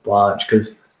a bunch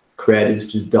because creatives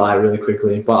just die really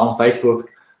quickly. But on Facebook,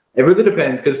 it really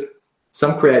depends because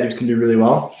some creatives can do really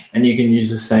well and you can use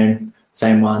the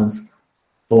same ones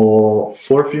for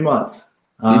a few months.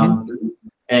 But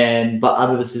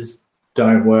others just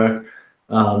don't work.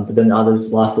 But then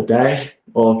others last a day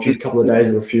or a couple of days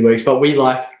or a few weeks. But we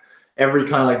like every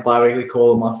kind of like bi-weekly call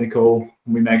or monthly call,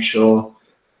 we make sure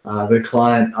the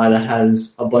client either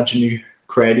has a bunch of new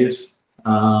creatives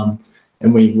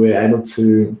and we're able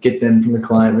to get them from the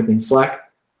client within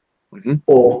Slack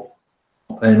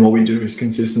and what we do is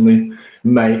consistently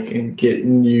make and get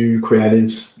new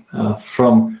creatives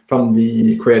from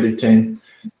the creative team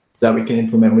so that we can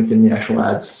implement within the actual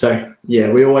ads. So yeah,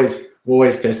 we're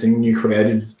always testing new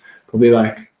creatives, probably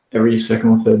like every second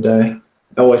or third day.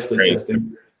 Always split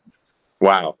testing.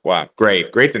 Wow.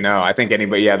 Great to know. I think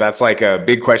that's like a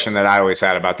big question that I always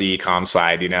had about the e-com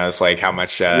side. It's like how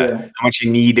much you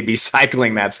need to be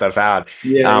cycling that stuff out.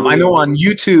 I know on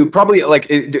YouTube, probably like,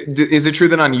 is it true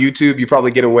that on YouTube you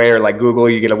probably get away, or like Google,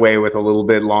 you get away with a little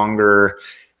bit longer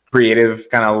creative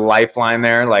kind of lifeline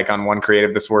there, like on one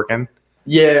creative that's working?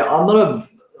 Yeah, I'm not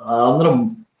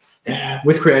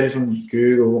with creatives on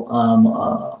Google.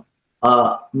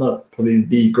 I'm not probably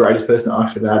the greatest person to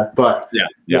ask for that, but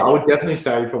I would definitely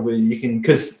say probably you can,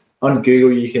 because on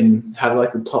Google you can have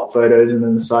like the top photos and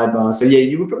then the sidebar. So yeah,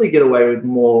 you would probably get away with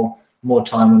more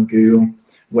time on Google,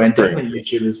 when definitely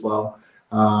YouTube as well.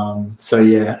 So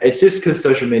yeah, it's just because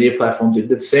social media platforms,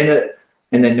 they've seen it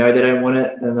and they know they don't want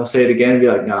it, and they'll see it again and be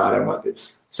like, no, I don't want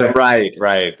this. So right.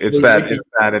 It's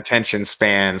that attention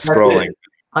span scrolling.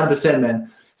 100%,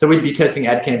 man. So we'd be testing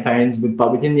ad campaigns,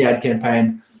 but within the ad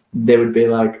campaign, there would be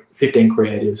like 15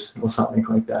 creatives or something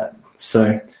like that.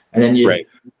 So, and then you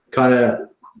kind of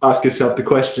ask yourself the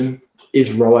question,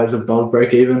 is ROAS above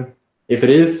break even? If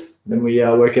it is, then we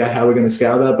work out how we're going to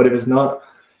scale that. But if it's not,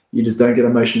 you just don't get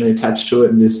emotionally attached to it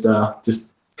and just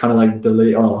kind of like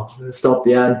delete or stop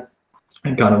the ad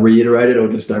and kind of reiterate it or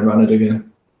just don't run it again.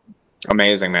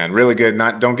 Amazing, man. Really good.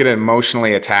 Don't get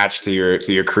emotionally attached to your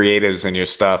creatives and your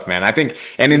stuff, man. I think,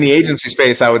 and in the agency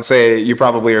space, I would say you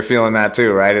probably are feeling that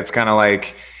too, right? It's kind of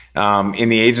like in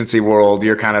the agency world,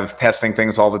 you're kind of testing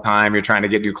things all the time. You're trying to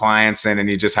get new clients in, and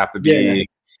you just have to be,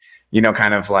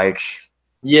 kind of like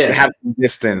have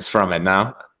distance from it.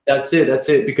 No, that's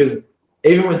it. Because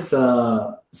even with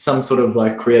some sort of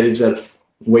like creatives that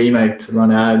we make to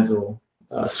run ads or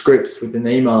scripts within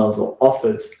emails or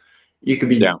offers. You could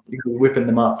be whipping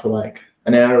them up for like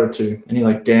an hour or two, and you're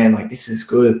like, damn, like this is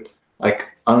good. Like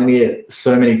I'm gonna get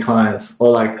so many clients, or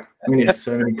like I'm gonna get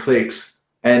so many clicks,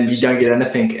 and you don't get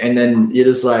anything, and then you're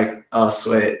just like, oh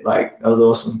sweet, like that was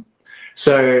awesome.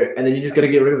 So, and then you just gotta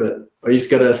get rid of it, or you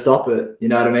just gotta stop it. You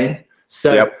know what I mean?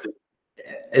 So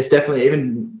it's definitely,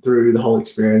 even through the whole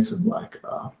experience of like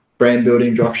brand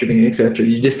building, dropshipping, etc.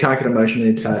 You just can't get emotionally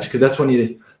attached, because that's when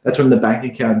the bank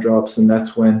account drops, and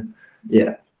that's when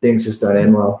things just don't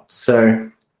end well. So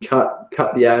cut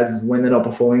the ads when they're not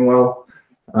performing well,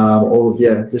 or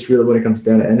just really when it comes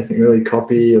down to anything, really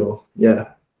copy or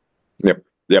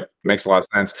Yep, makes a lot of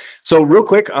sense. So real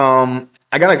quick, I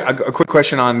got a quick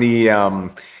question on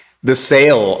the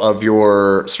sale of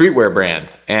your streetwear brand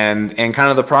and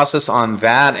kind of the process on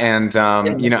that, and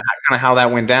kind of how that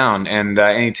went down, and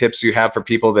any tips you have for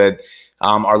people that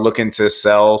are looking to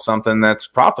sell something that's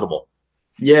profitable.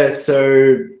 Yeah,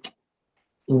 so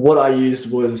what I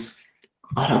used was,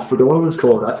 I forgot what it was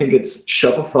called. I think it's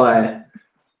Shopify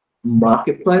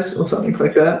Marketplace or something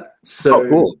like that. So,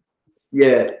 cool.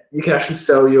 Yeah, you can actually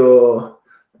sell your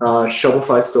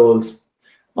Shopify stores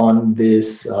on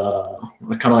this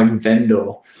kind of like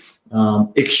vendor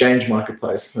exchange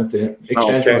marketplace. That's it.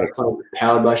 Exchange marketplace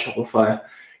powered by Shopify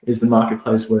is the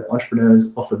marketplace where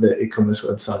entrepreneurs offer their e-commerce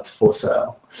websites for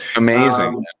sale.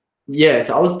 Amazing.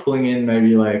 So I was pulling in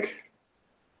maybe like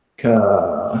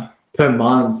per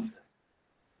month,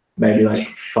 maybe like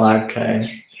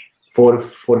 5K, 4 to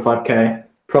 5K.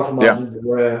 Profit margins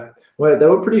were they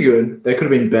were pretty good. They could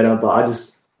have been better, but I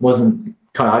just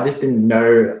I just didn't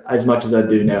know as much as I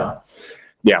do now.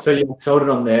 Yeah. So I sold it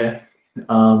on there,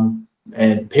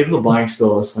 and people are buying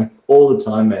stores like all the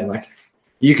time, man. Like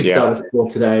you could start a store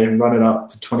today and run it up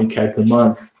to 20K per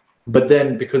month, but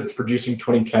then because it's producing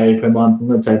 20K per month, and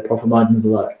let's say profit margins are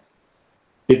like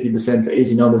 50% for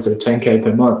easy numbers, so 10K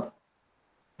per month.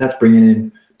 That's bringing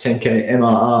in 10K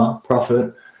MRR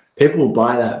profit. People will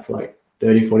buy that for like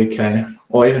 30, 40K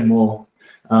or even more.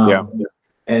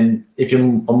 And if you're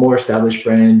a more established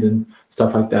brand and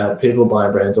stuff like that, people buy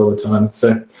brands all the time.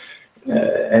 So,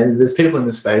 and there's people in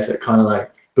the space that kind of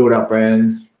like build up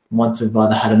brands once they've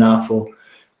either had enough or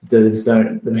they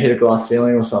hit a glass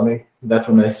ceiling or something. That's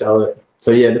when they sell it.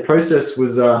 So the process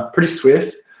was pretty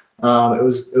swift. It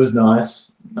was nice.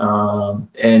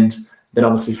 And then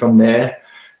obviously from there,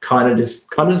 kind of just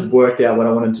worked out what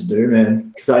I wanted to do, man,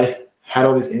 because I had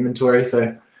all this inventory.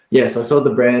 So I sold the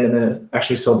brand, and then I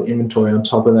actually sold the inventory on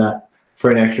top of that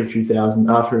for an extra few thousand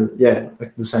after,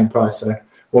 like the same price. So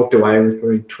walked away with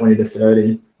probably 20 to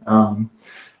 30. And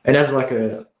as like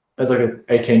a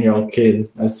 18-year-old kid,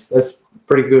 that's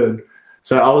pretty good.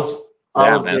 So I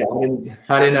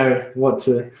didn't know what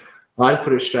to. I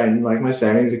put it straight in like my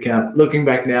savings account. Looking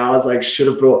back now, I was like, should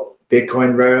have brought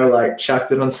Bitcoin, bro. Like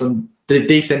chucked it on some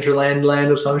Decentraland land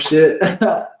or some shit.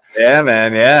 Yeah,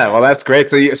 man. Yeah. Well, that's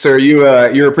great. So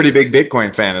you're a pretty big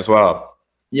Bitcoin fan as well.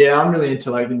 Yeah, I'm really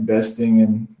into like investing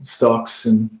in stocks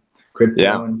and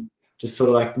crypto and just sort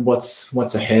of like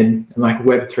what's ahead and like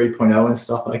Web 3.0 and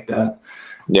stuff like that.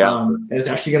 Yeah. And it's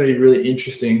actually going to be really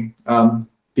interesting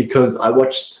because I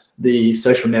watched The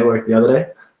Social Network the other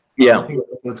day. I think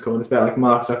that's what it's called. It's about like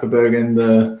Mark Zuckerberg and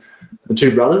the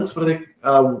two brothers. What are they?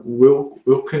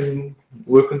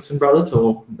 Wilkinson brothers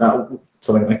or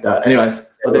something like that. Anyways,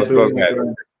 they're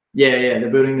building they're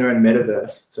building their own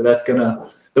metaverse. So that's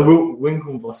the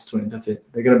Winklevoss twins. That's it.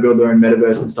 They're gonna build their own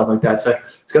metaverse and stuff like that. So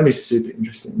it's gonna be super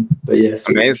interesting. But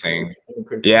amazing.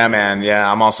 Yeah, man.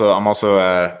 Yeah, I'm also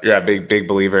a big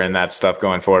believer in that stuff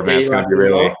going forward, man. It's gonna be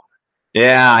really.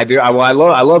 Yeah, I do. I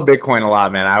love Bitcoin a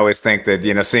lot, man. I always think that,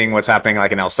 seeing what's happening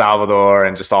like in El Salvador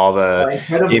and just all the,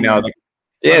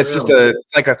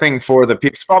 it's like a thing for the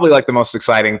people. It's probably like the most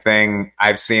exciting thing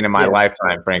I've seen in my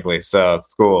lifetime, frankly. So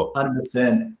it's cool.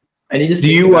 100%. And you just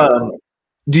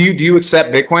Do you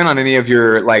accept Bitcoin on any of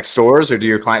your like stores, or do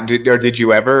your did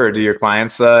you ever, or do your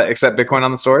clients accept Bitcoin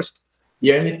on the stores?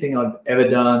 The only thing I've ever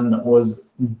done was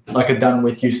like a done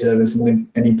with you service, and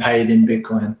he paid in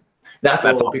Bitcoin. That's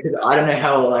all, because I don't know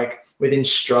how, like, within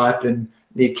Stripe and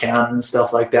the account and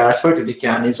stuff like that. I spoke to the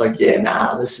accountant. He's like, yeah,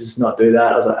 nah, this is not do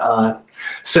that. I was like,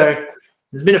 so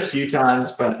there's been a few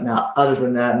times, but nah, other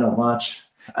than that, not much.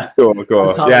 Cool.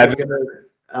 Yeah.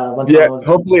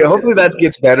 Hopefully that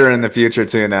gets better in the future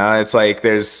too. Now it's like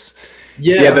the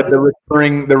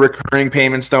recurring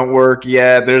payments don't work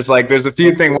yet. There's a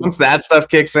few things. Once that stuff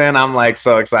kicks in, I'm like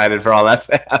so excited for all that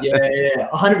to happen. Yeah,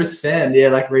 100%. Yeah,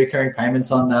 like recurring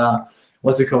payments on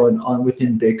what's it called, on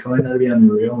within Bitcoin. That'd be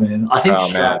unreal, man. I think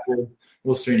Stripe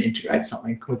will soon integrate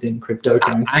something within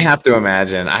cryptocurrency. I have to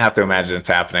imagine it's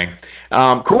happening.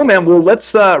 Cool, man. Well,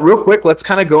 let's real quick. Let's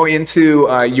kind of go into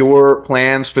your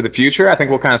plans for the future. I think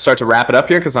we'll kind of start to wrap it up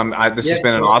here, because this has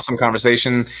been an awesome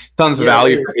converation. Tons of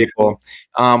value for people.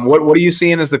 What are you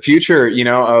seeing as the future?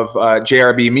 Of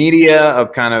JRB Media,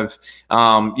 of kind of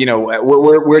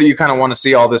where do you kind of want to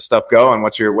see all this stuff go, and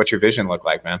what's your vision look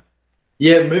like, man?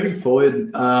 Yeah, moving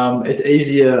forward, it's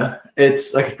easier.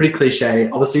 It's like pretty cliche.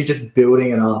 Obviously, just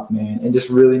building it up, man, and just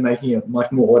really making it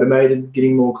much more automated,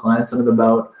 getting more clients under the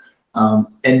belt,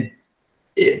 and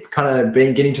it kind of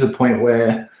getting to the point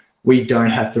where we don't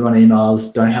have to run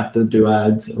emails, don't have to do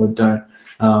ads, and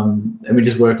we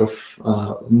just work off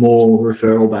more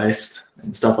referral based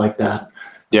and stuff like that.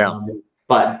 Yeah.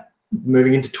 But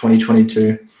moving into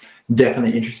 2022,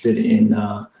 definitely interested in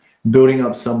building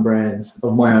up some brands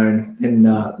of my own and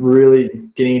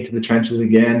really getting into the trenches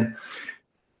again.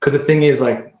 Because the thing is,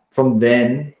 like, from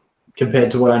then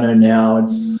compared to what I know now,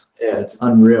 it's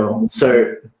unreal.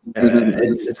 So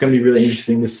it's going to be really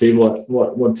interesting to see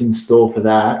what's in store for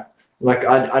that. Like,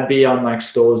 I'd be on like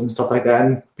stores and stuff like that,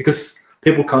 and because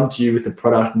people come to you with the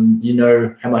product and you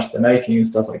know how much they're making and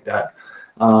stuff like that,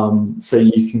 so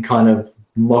you can kind of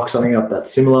mock something up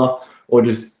that's similar, or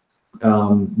just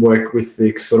work with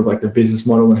the sort of like the business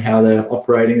model and how they're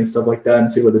operating and stuff like that,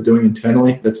 and see what they're doing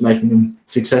internally that's making them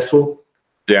successful.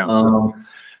 Yeah.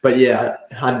 But yeah,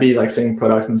 I'd be like seeing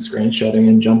product and screenshotting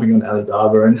and jumping on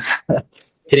Alibaba and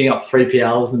hitting up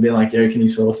 3PLs and being like, yo, can you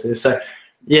source this? So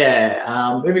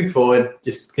yeah, moving forward,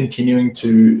 just continuing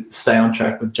to stay on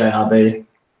track with JRB,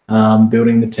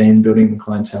 building the team, building the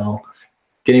clientele,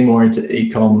 getting more into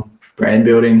e-com, brand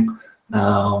building.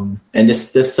 And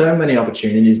just there's so many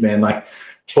opportunities, man. Like,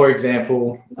 for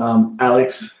example,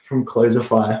 Alex from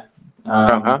Closerify,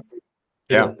 when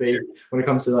it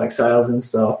comes to like sales and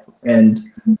stuff,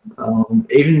 and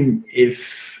even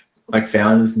if like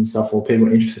founders and stuff or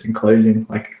people interested in closing,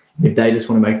 like if they just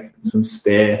want to make some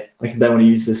spare, like if they want to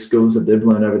use the skills that they've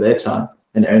learned over their time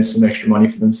and earn some extra money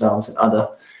for themselves and other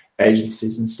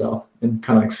agencies and stuff, and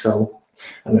kind of like sell,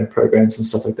 I don't know, programs and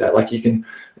stuff like that. Like, you can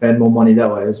earn more money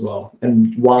that way as well.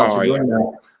 And whilst you're doing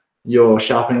that, you're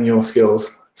sharpening your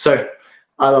skills. So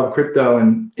I love crypto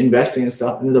and investing and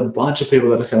stuff. And there's a bunch of people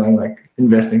that are selling like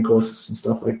investing courses and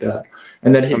stuff like that.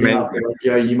 And then hit me up like,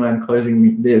 yo, you mind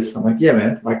closing this? I'm like, yeah,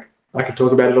 man. Like, I could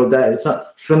talk about it all day. It's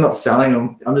not, if I'm not selling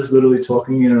them, I'm just literally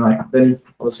talking, and like then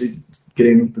obviously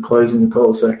getting the closing the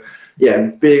call. So yeah,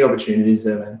 big opportunities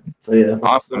there, man. So yeah,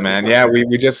 awesome, man. Yeah,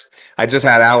 I just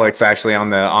had Alex actually on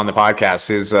the podcast.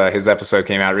 His episode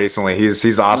came out recently.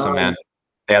 He's awesome, man.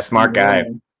 Yeah, smart guy.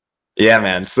 Yeah,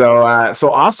 man. So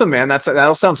awesome, man. That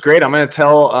all sounds great. I'm gonna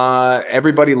tell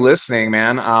everybody listening,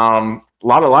 man. A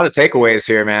lot of takeaways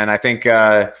here, man. I think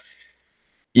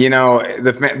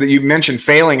you mentioned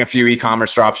failing a few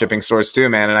e-commerce dropshipping stores too,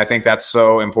 man. And I think that's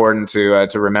so important to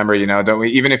remember.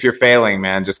 Even if you're failing,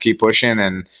 man, just keep pushing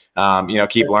and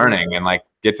keep learning and like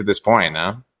get to this point.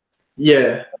 No?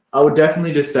 Yeah, I would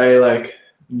definitely just say, like,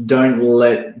 don't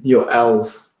let your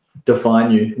L's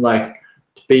define you. Like,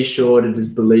 be sure to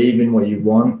just believe in what you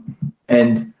want,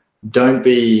 and don't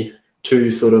be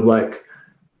too sort of like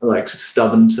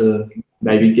stubborn to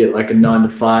maybe get like a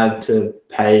 9-to-5 to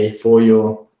pay for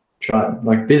your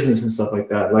like business and stuff like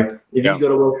that. Like, if you got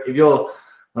to work, if you're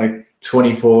like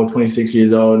 24, 26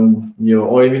 years old, and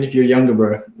or even if you're younger,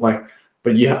 bro, like,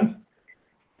 but you have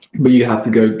to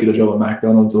go get a job at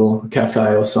McDonald's or a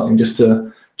cafe or something just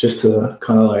to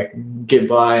kind of like get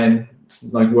by and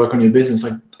like work on your business.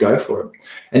 Like, go for it.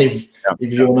 And if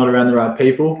you're not around the right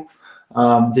people,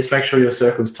 just make sure your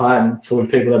circle's tight and full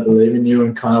of people that believe in you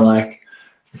and kind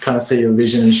of see your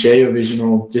vision and share your vision,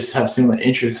 or just have similar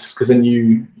interests, because then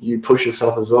you push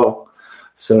yourself as well.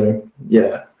 So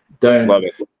yeah, don't love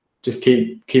it. Just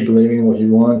keep believing in what you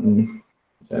want, and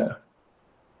yeah.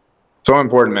 So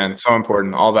important, man. So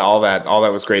important. All that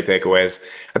was great takeaways.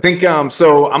 I think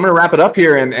so I'm gonna wrap it up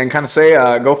here and kind of say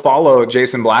go follow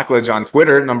Jason Blackledge on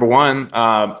Twitter. Number one.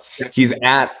 He's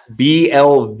at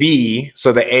BLV.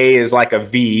 So the A is like a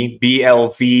V,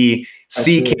 BLVCKLEDGE.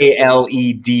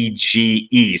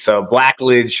 So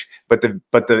Blackledge, but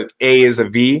the A is a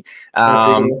V.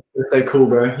 That's so cool,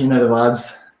 bro. You know the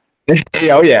vibes.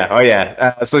 Oh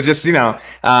yeah. So just it's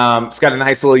got a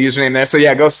nice little username there. So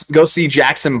yeah, go see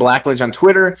Jackson Blackledge on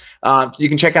Twitter. You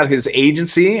can check out his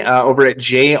agency over at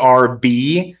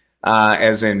JRB,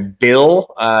 as in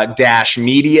Bill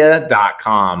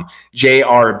media.com,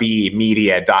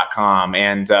 jrbmedia.com.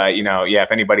 And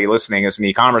if anybody listening is an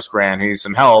e-commerce brand who needs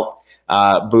some help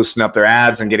boosting up their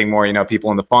ads and getting more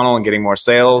people in the funnel and getting more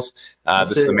sales,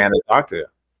 this is the man to talk to.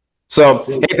 So,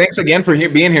 hey, thanks again for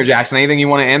being here, Jackson. Anything you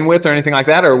want to end with or anything like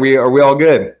that? Or are we all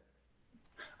good?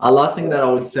 Last thing that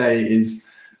I would say is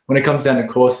when it comes down to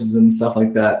courses and stuff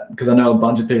like that, because I know a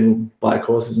bunch of people buy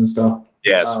courses and stuff.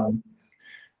 Yes.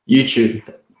 YouTube,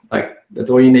 like that's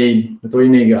all you need. That's all you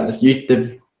need, guys.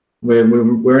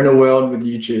 We're in a world with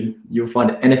YouTube. You'll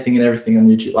find anything and everything on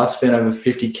YouTube. I've spent over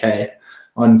 $50K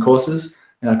on courses,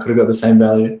 and I could have got the same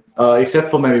value,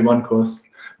 except for maybe one course.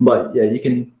 But yeah,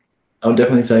 I would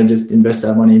definitely say just invest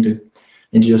that money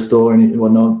into your store and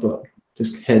whatnot, but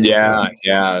just head. Yeah.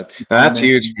 No, that's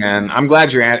huge, man. I'm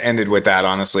glad you ended with that,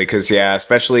 honestly, because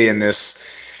especially in this,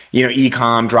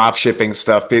 e-com drop shipping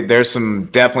stuff, there's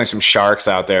definitely some sharks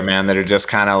out there, man, that are just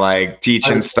kind of like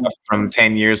teaching stuff from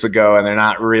 10 years ago, and they're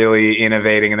not really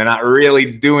innovating and they're not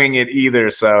really doing it either.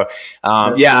 So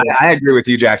I agree with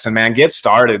you, Jackson, man. Get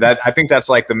started. I think that's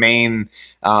like the main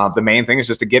thing is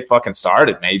just to get fucking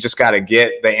started, man. You just got to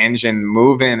get the engine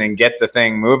moving and get the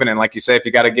thing moving. And like you say, if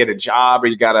you got to get a job or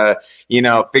you got to,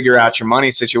 figure out your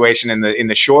money situation in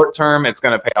the short term, it's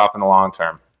going to pay off in the long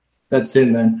term. That's it,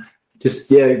 man.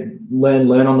 Just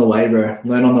learn on the way, bro.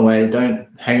 Learn on the way. Don't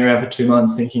hang around for 2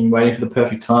 months waiting for the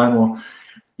perfect time, or I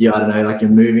don't know, like you're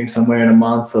moving somewhere in a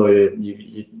month, or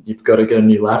you've got to get a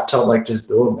new laptop. Like just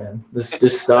do it, man.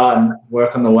 Just start and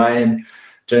work on the way, and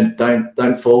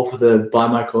don't fall for the buy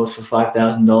my course for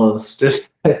 $5,000. Just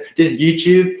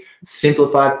YouTube,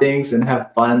 simplify things, and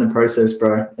have fun in the process,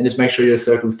 bro. And just make sure your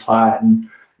circle's tight. And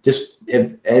just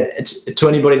if to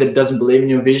anybody that doesn't believe in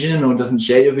your vision or doesn't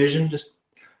share your vision, just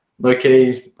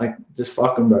just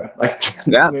fuck them, bro.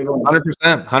 Yeah,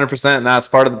 100%. And that's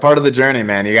part of the journey,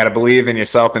 man. You got to believe in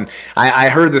yourself. And I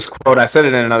heard this quote. I said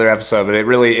it in another episode, but it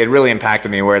really impacted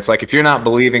me. Where it's like, if you're not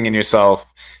believing in yourself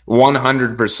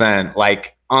 100%,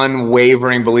 like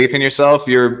unwavering belief in yourself,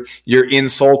 you're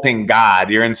insulting God.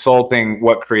 You're insulting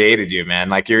what created you, man.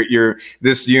 Like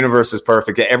this universe is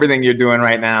perfect. Everything you're doing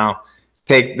right now,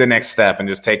 take the next step and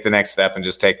just take the next step and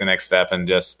just take the next step and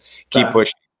just keep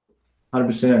pushing.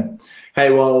 100%.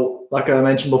 Hey, well, like I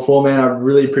mentioned before, man, I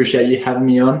really appreciate you having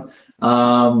me on.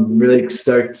 Really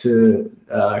stoked to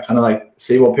kind of like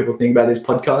see what people think about this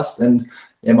podcast. And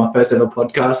my first ever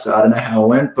podcast. So I don't know how it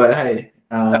went, but hey,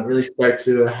 really stoked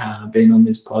to have been on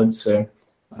this pod. So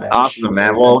awesome,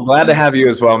 man. Well, glad to have you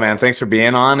as well, man. Thanks for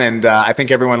being on. And I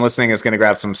think everyone listening is going to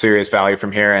grab some serious value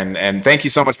from here. And thank you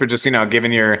so much for just,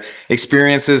 giving your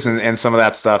experiences and some of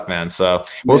that stuff, man. So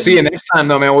we'll see you next time,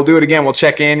 though, man. We'll do it again. We'll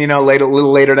check in, a little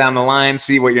later down the line,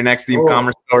 see what your next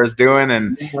e-commerce store is doing,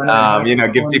 and,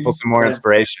 give people some more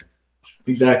inspiration.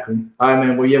 Exactly. All right,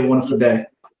 man. Well, you have a wonderful day.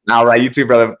 All right. You too,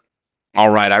 brother. All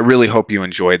right. I really hope you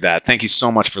enjoyed that. Thank you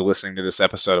so much for listening to this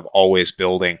episode of Always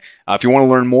Building. If you want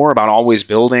to learn more about Always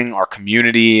Building, our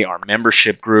community, our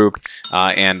membership group,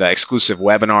 and exclusive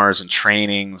webinars and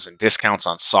trainings and discounts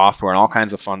on software and all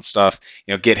kinds of fun stuff,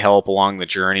 get help along the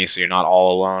journey so you're not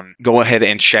all alone, go ahead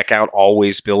and check out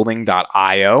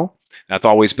alwaysbuilding.io. That's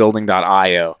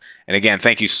alwaysbuilding.io. And again,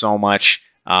 thank you so much.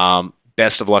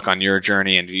 Best of luck on your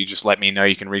journey, and you just let me know.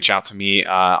 You can reach out to me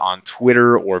on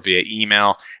Twitter or via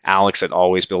email,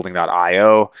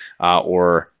 alex@alwaysbuilding.io,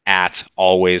 or at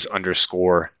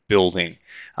always_building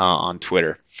on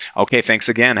Twitter. Okay, thanks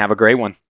again. Have a great one.